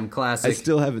a damn classic. I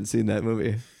still haven't seen that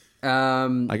movie.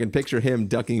 I can picture him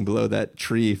ducking below that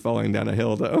tree falling down a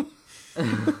hill, though.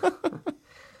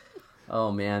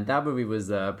 Oh man, that movie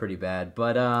was pretty bad.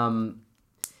 But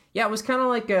yeah, it was kind of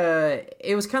like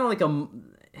a.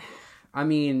 I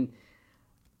mean,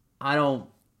 I don't.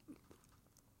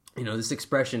 You know, this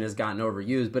expression has gotten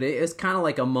overused, but it's kind of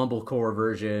like a mumblecore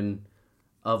version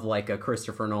of like a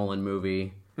Christopher Nolan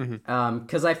movie.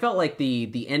 Because I felt like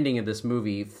the ending of this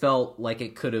movie felt like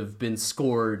it could have been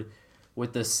scored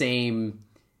with the same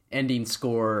ending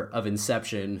score of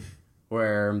Inception,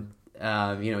 where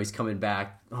you know, he's coming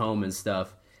back home and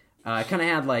stuff. I kind of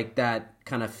had like that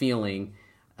kind of feeling,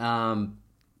 and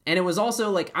it was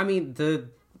also like, I mean,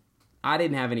 I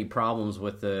didn't have any problems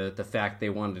with the fact they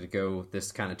wanted to go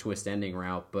this kind of twist ending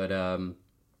route, but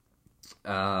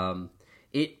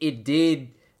it did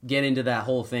get into that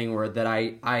whole thing where that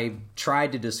I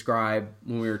tried to describe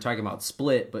when we were talking about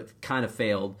Split, but kind of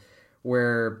failed,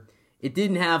 where it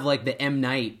didn't have like the M.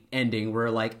 Night ending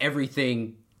where like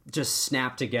everything just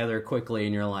snapped together quickly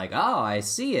and you're like, oh, I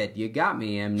see it. You got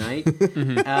me, M. Night.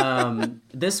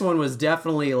 This one was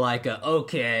definitely like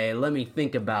okay, let me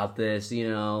think about this, you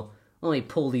know. Let me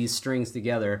pull these strings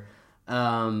together.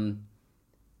 But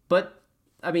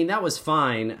I mean, that was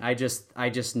fine. I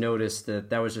just noticed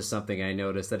that was just something I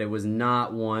noticed, that it was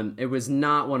not one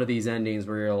of these endings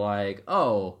where you're like,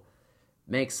 oh,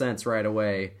 makes sense right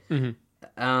away.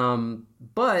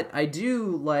 But I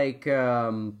do like,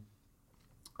 I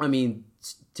mean,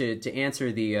 to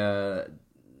answer the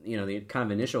you know, the kind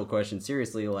of initial question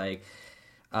seriously, like,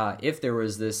 if there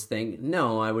was this thing,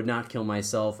 no, I would not kill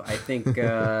myself. I think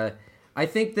I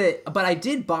think that, but I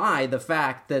did buy the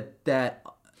fact that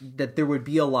there would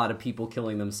be a lot of people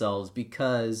killing themselves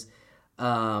because,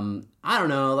 I don't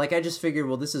know, like, I just figured,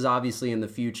 well, this is obviously in the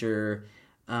future.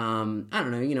 I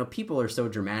don't know, you know, people are so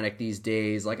dramatic these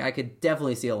days. Like, I could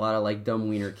definitely see a lot of like dumb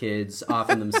wiener kids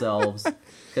offing themselves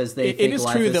because they think it is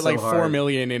life true is that so like 4 hard.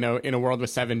 million in a world with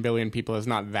 7 billion people is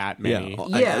not that many.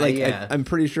 I'm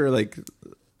pretty sure, like,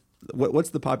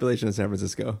 what's the population of San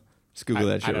Francisco? Just Google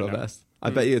that shit real fast. I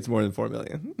bet you it's more than 4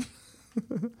 million.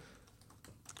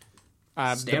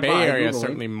 The Bay Area is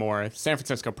certainly more. San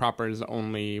Francisco proper is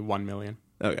only 1 million.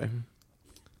 Okay.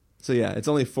 So yeah, it's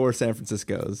only 4 San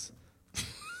Franciscos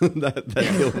that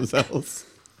kill themselves.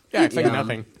 Yeah, it's like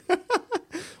nothing.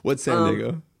 What's San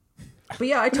Diego? But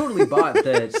yeah, I totally bought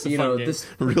that, you know, game. this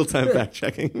Real-time fact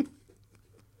checking.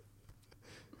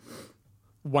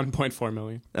 1.4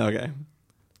 million. Okay.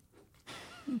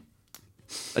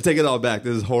 I take it all back.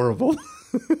 This is horrible.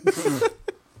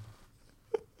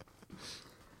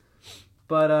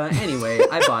 But anyway,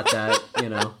 I bought that, you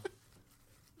know.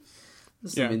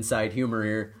 Some Yeah. inside humor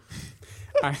here.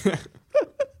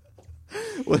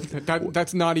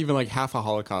 That's not even like half a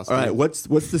Holocaust. All right, what's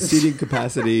the seating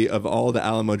capacity of all the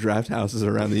Alamo draft houses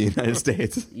around the United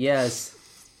States? Yes.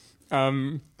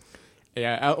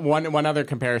 Yeah. One other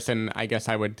comparison I guess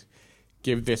I would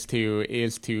give this to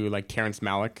is to like Terrence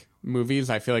Malick movies.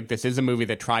 I feel like this is a movie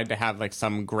that tried to have like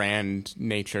some grand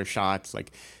nature shots,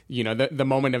 like, you know, the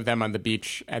moment of them on the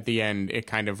beach at the end. It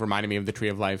kind of reminded me of the Tree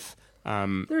of Life.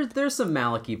 There's some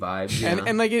Maliki vibes. Yeah.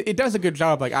 And like it does a good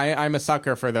job. Like I'm a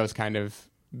sucker for those kind of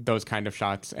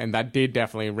shots, and that did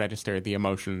definitely register the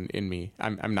emotion in me.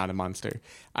 I'm not a monster.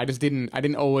 I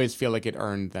didn't always feel like it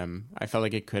earned them. I felt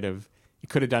like it could have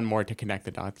done more to connect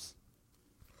the dots.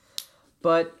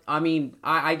 But I mean,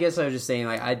 I guess I was just saying,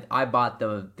 like, I bought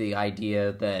the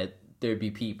idea that there'd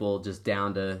be people just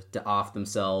down to off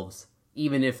themselves,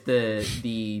 even if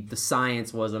the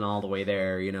science wasn't all the way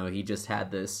there. You know, he just had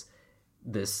this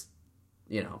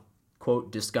you know,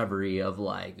 quote, discovery of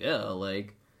like, oh,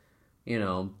 like, you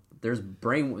know, there's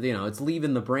brain, you know, it's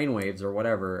leaving the brainwaves or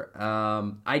whatever.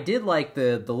 I did like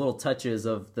the little touches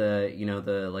of the, you know,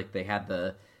 the, like, they had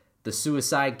the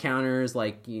suicide counters,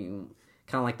 like, you know,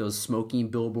 kind of like those smoking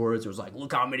billboards. It was like,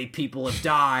 look how many people have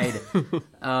died.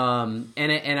 And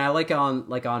I like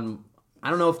on I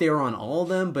don't know if they were on all of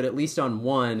them, but at least on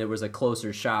one, there was a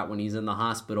closer shot when he's in the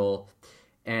hospital.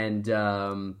 And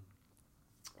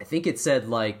I think it said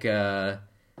like, I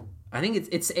think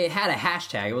it had a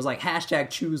hashtag. It was like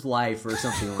 #ChooseLife or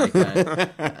something like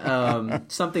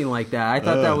that. Something like that. I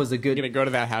thought that was a good. I'm gonna go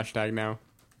to that hashtag now.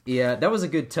 Yeah, that was a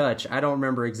good touch. I don't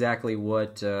remember exactly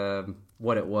what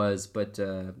it was, but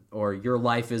or your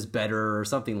life is better or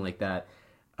something like that.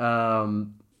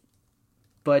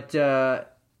 But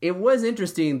it was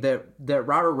interesting that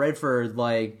Robert Redford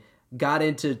like got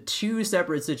into two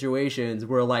separate situations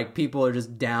where like people are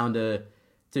just down to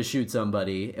shoot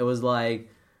somebody. It was like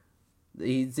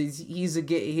his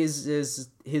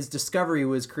discovery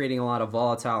was creating a lot of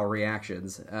volatile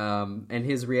reactions, and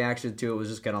his reaction to it was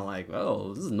just kind of like,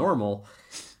 oh, this is normal.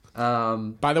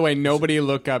 By the way, nobody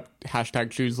look up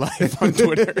 #ChooseLife on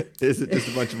Twitter. Is it just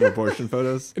a bunch of abortion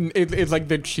photos? It's like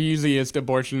the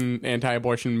cheesiest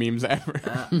anti-abortion memes ever.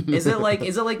 Is it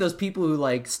like those people who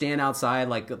like stand outside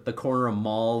like the corner of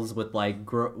malls with like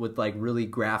really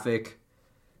graphic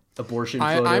abortion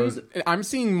photos? I'm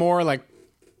seeing more like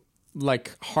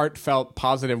heartfelt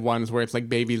positive ones where it's like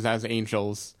babies as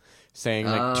angels saying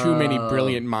like too many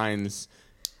brilliant minds.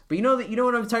 But you know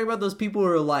what I'm talking about? Those people who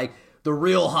are like, the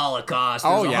real Holocaust.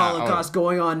 There's a Holocaust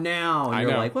going on now. And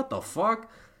you're like, what the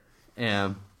fuck?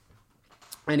 Yeah.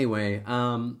 Anyway,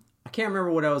 I can't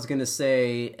remember what I was gonna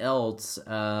say else.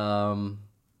 I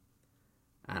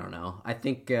don't know. I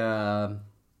think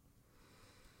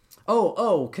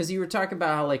because you were talking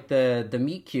about how like the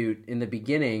meet cute in the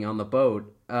beginning on the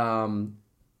boat. I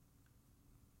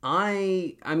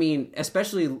mean,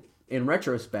 especially in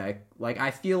retrospect, like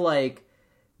I feel like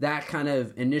that kind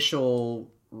of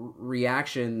initial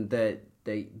reaction that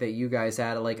you guys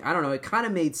had, like, I don't know, it kind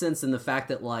of made sense in the fact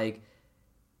that like,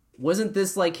 wasn't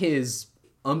this like his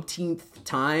umpteenth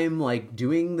time like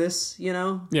doing this, you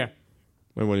know? Yeah.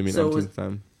 What do you mean umpteenth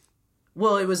time?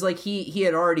 Well, it was like he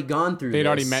had already gone through They'd this.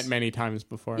 already met many times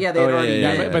before. Yeah, they'd already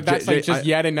met. But that's like just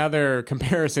yet another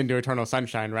comparison to Eternal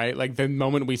Sunshine, right? Like the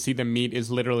moment we see them meet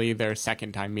is literally their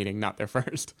second time meeting, not their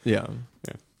first. Yeah.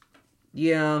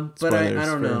 Yeah, but I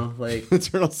don't know. Like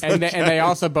Eternal Sunshine. And they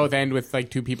also both end with like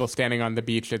two people standing on the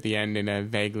beach at the end in a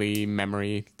vaguely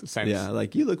memory sense. Yeah,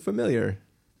 like you look familiar.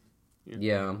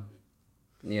 Yeah.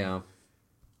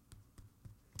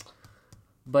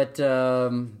 But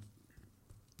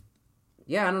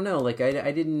yeah, I don't know. Like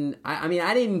I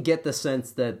didn't get the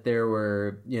sense that there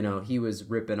were, you know, he was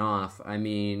ripping off. I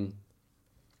mean,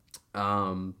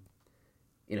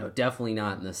 you know, definitely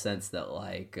not in the sense that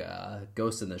like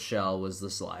Ghost in the Shell was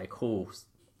just like, oh,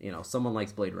 you know, someone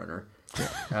likes Blade Runner.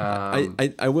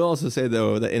 I will also say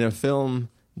though that in a film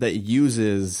that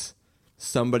uses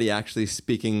somebody actually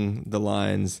speaking the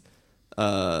lines,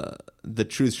 the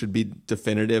truth should be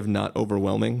definitive, not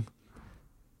overwhelming.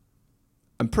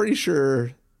 I'm pretty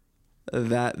sure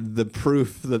that the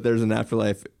proof that there's an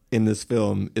afterlife in this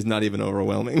film is not even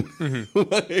overwhelming. Mm-hmm.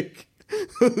 Like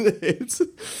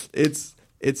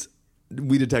it's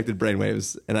we detected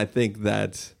brainwaves, and I think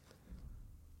that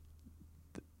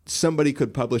somebody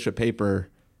could publish a paper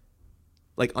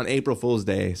like on April Fool's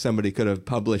Day, somebody could have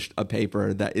published a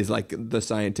paper that is like the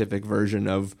scientific version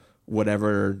of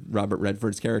whatever Robert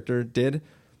Redford's character did,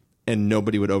 and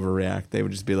nobody would overreact. They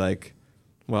would just be like,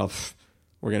 well,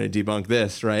 we're going to debunk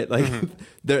this, right? Like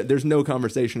there's no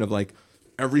conversation of like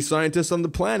every scientist on the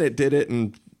planet did it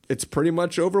and it's pretty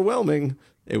much overwhelming.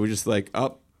 It was just like,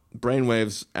 oh,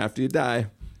 brainwaves after you die,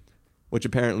 which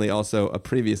apparently also a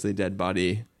previously dead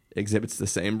body exhibits the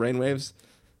same brainwaves,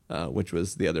 which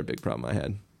was the other big problem I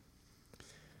had.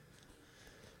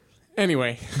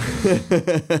 Anyway.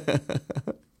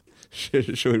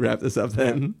 Should we wrap this up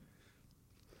then?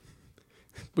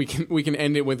 We can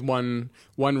end it with one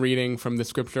reading from the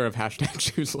scripture of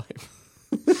 #ChooseLife.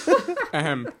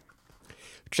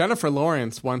 Jennifer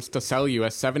Lawrence wants to sell you a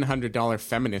 $700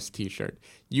 feminist t-shirt.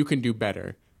 You can do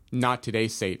better. Not today,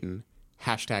 Satan.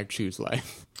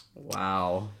 #ChooseLife.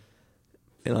 Wow.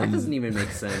 And That doesn't even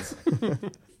make sense.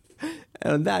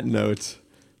 And on that note,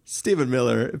 Stephen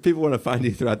Miller, if people want to find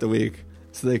you throughout the week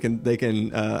so they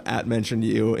can @mention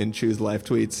you in Choose Life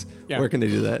tweets, where can they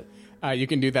do that? You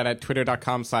can do that at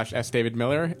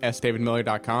twitter.com/sdavidmiller,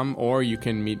 sdavidmiller.com, or you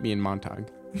can meet me in Montauk.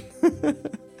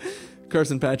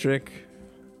 Carson Patrick.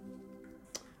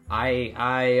 I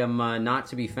am not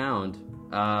to be found.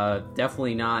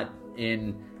 Definitely not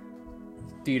in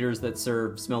theaters that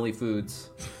serve smelly foods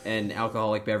and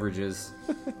alcoholic beverages,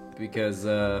 because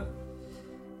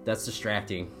that's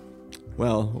distracting.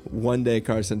 Well, one day,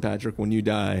 Carson Patrick, when you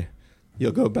die,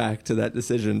 you'll go back to that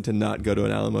decision to not go to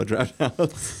an Alamo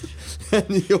Drafthouse,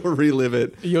 and you'll relive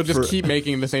it. You'll just keep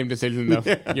making the same decision, though.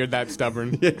 Yeah. You're that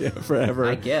stubborn. Yeah, forever.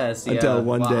 I guess, yeah. Until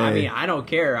one day. I mean, I don't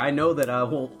care. I know that I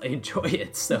will enjoy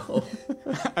it, so...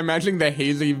 I'm imagining the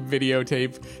hazy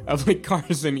videotape of like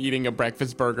Carson eating a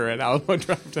breakfast burger at Alamo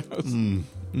Drafthouse.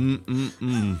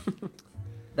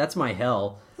 That's my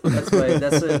hell.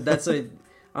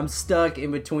 I'm stuck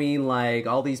in between like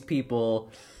all these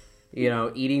people,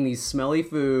 eating these smelly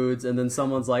foods, and then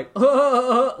someone's like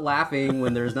laughing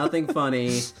when there's nothing funny.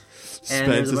 And Spence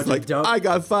there's a bunch is like, of dumb... I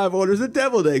got 5 orders of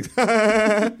deviled eggs.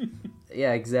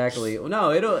 Yeah, exactly.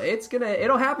 No,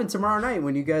 it'll happen tomorrow night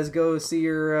when you guys go see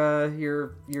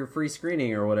your free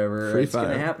screening or whatever. Free it's fire.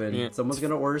 gonna happen. Yeah. Someone's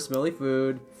gonna order smelly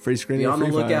food. Free screening. Be on the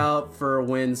free fire. lookout for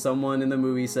when someone in the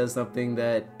movie says something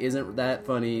that isn't that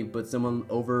funny, but someone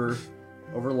over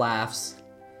laughs,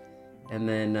 and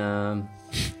then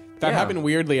That happened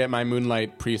weirdly at my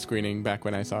Moonlight pre-screening back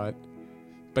when I saw it,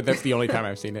 but that's the only time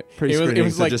I've seen it. Pre-screening, it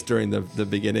was so like just during the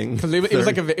beginning. because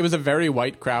it was a very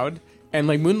white crowd, and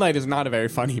like Moonlight is not a very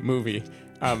funny movie.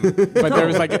 But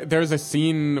there was a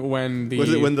scene when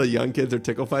Was it when the young kids are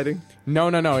tickle fighting? No.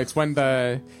 It's when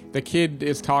the kid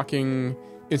is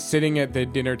sitting at the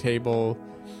dinner table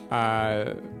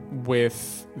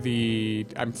with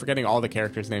I'm forgetting all the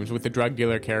characters' names, with the drug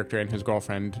dealer character and his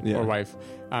girlfriend or wife.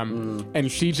 And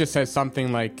she just says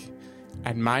something like,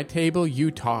 "At my table,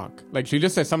 you talk." Like she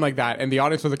just says something like that, and the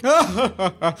audience was like,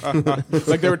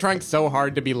 like they were trying so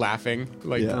hard to be laughing.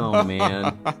 Like, Yeah. oh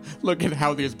man, look at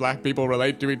how these black people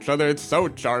relate to each other. It's so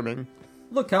charming.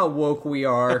 look how woke we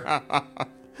are.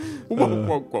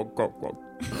 Woke.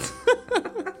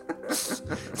 It's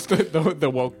the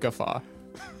woke guffaw.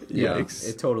 Yeah, Yikes.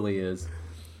 it totally is.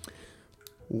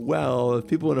 Well, if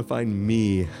people want to find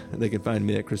me, they can find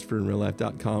me at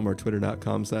ChristopherInRealLife.com or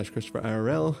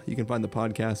Twitter.com/ChristopherIRL. You can find the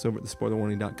podcast over at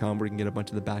thespoilerwarning.com, where you can get a bunch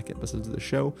of the back episodes of the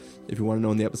show. If you want to know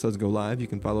when the episodes go live, you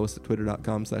can follow us at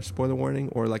Twitter.com/SpoilerWarning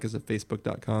or like us at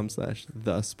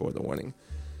Facebook.com/TheSpoilerWarning.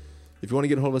 If you want to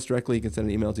get a hold of us directly, you can send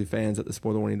an email to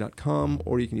fans@thespoilerwarning.com,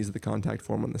 or you can use the contact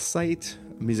form on the site.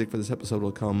 Music for this episode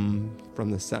will come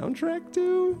from the soundtrack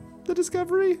to The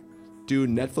Discovery. Do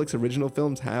Netflix original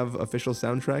films have official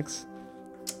soundtracks?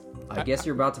 I guess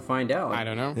you're about to find out. I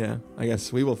don't know. Yeah, I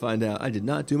guess we will find out. I did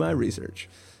not do my research.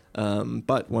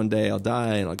 But one day I'll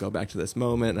die and I'll go back to this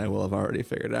moment and I will have already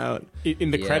figured out. In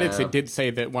the credits, Yeah. it did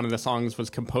say that one of the songs was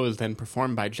composed and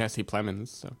performed by Jesse Plemons.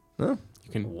 So Huh?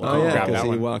 you can Wow. Oh, yeah, grab because that he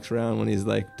one. walks around when he's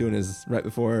like doing his right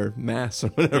before mass or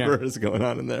whatever Yeah. is going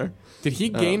on in there. Did he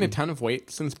gain a ton of weight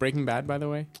since Breaking Bad, by the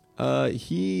way? I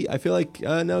feel like,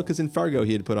 no, because in Fargo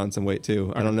he had put on some weight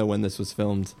too. I don't know when this was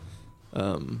filmed.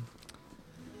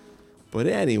 But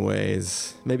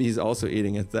anyways, maybe he's also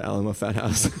eating at the Alamo Fat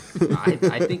House.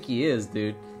 I think he is,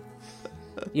 dude.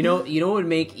 You know what would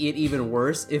make it even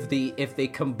worse if they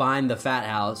combine the Fat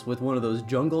House with one of those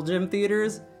Jungle Gym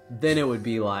theaters? Then it would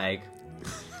be like,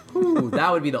 whew,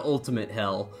 that would be the ultimate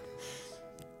hell.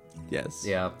 Yes.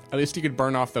 Yeah, At least you could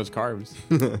burn off those carbs.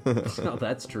 no,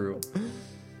 that's true.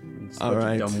 Just a All bunch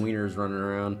right. of dumb wieners running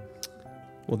around.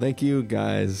 Well, thank you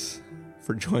guys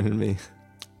for joining me.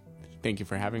 Thank you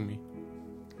for having me.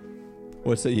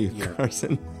 What say you,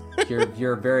 Carson?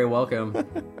 You're very welcome.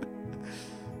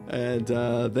 And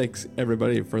thanks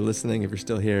everybody for listening. If you're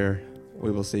still here,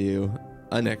 we will see you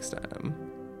next time.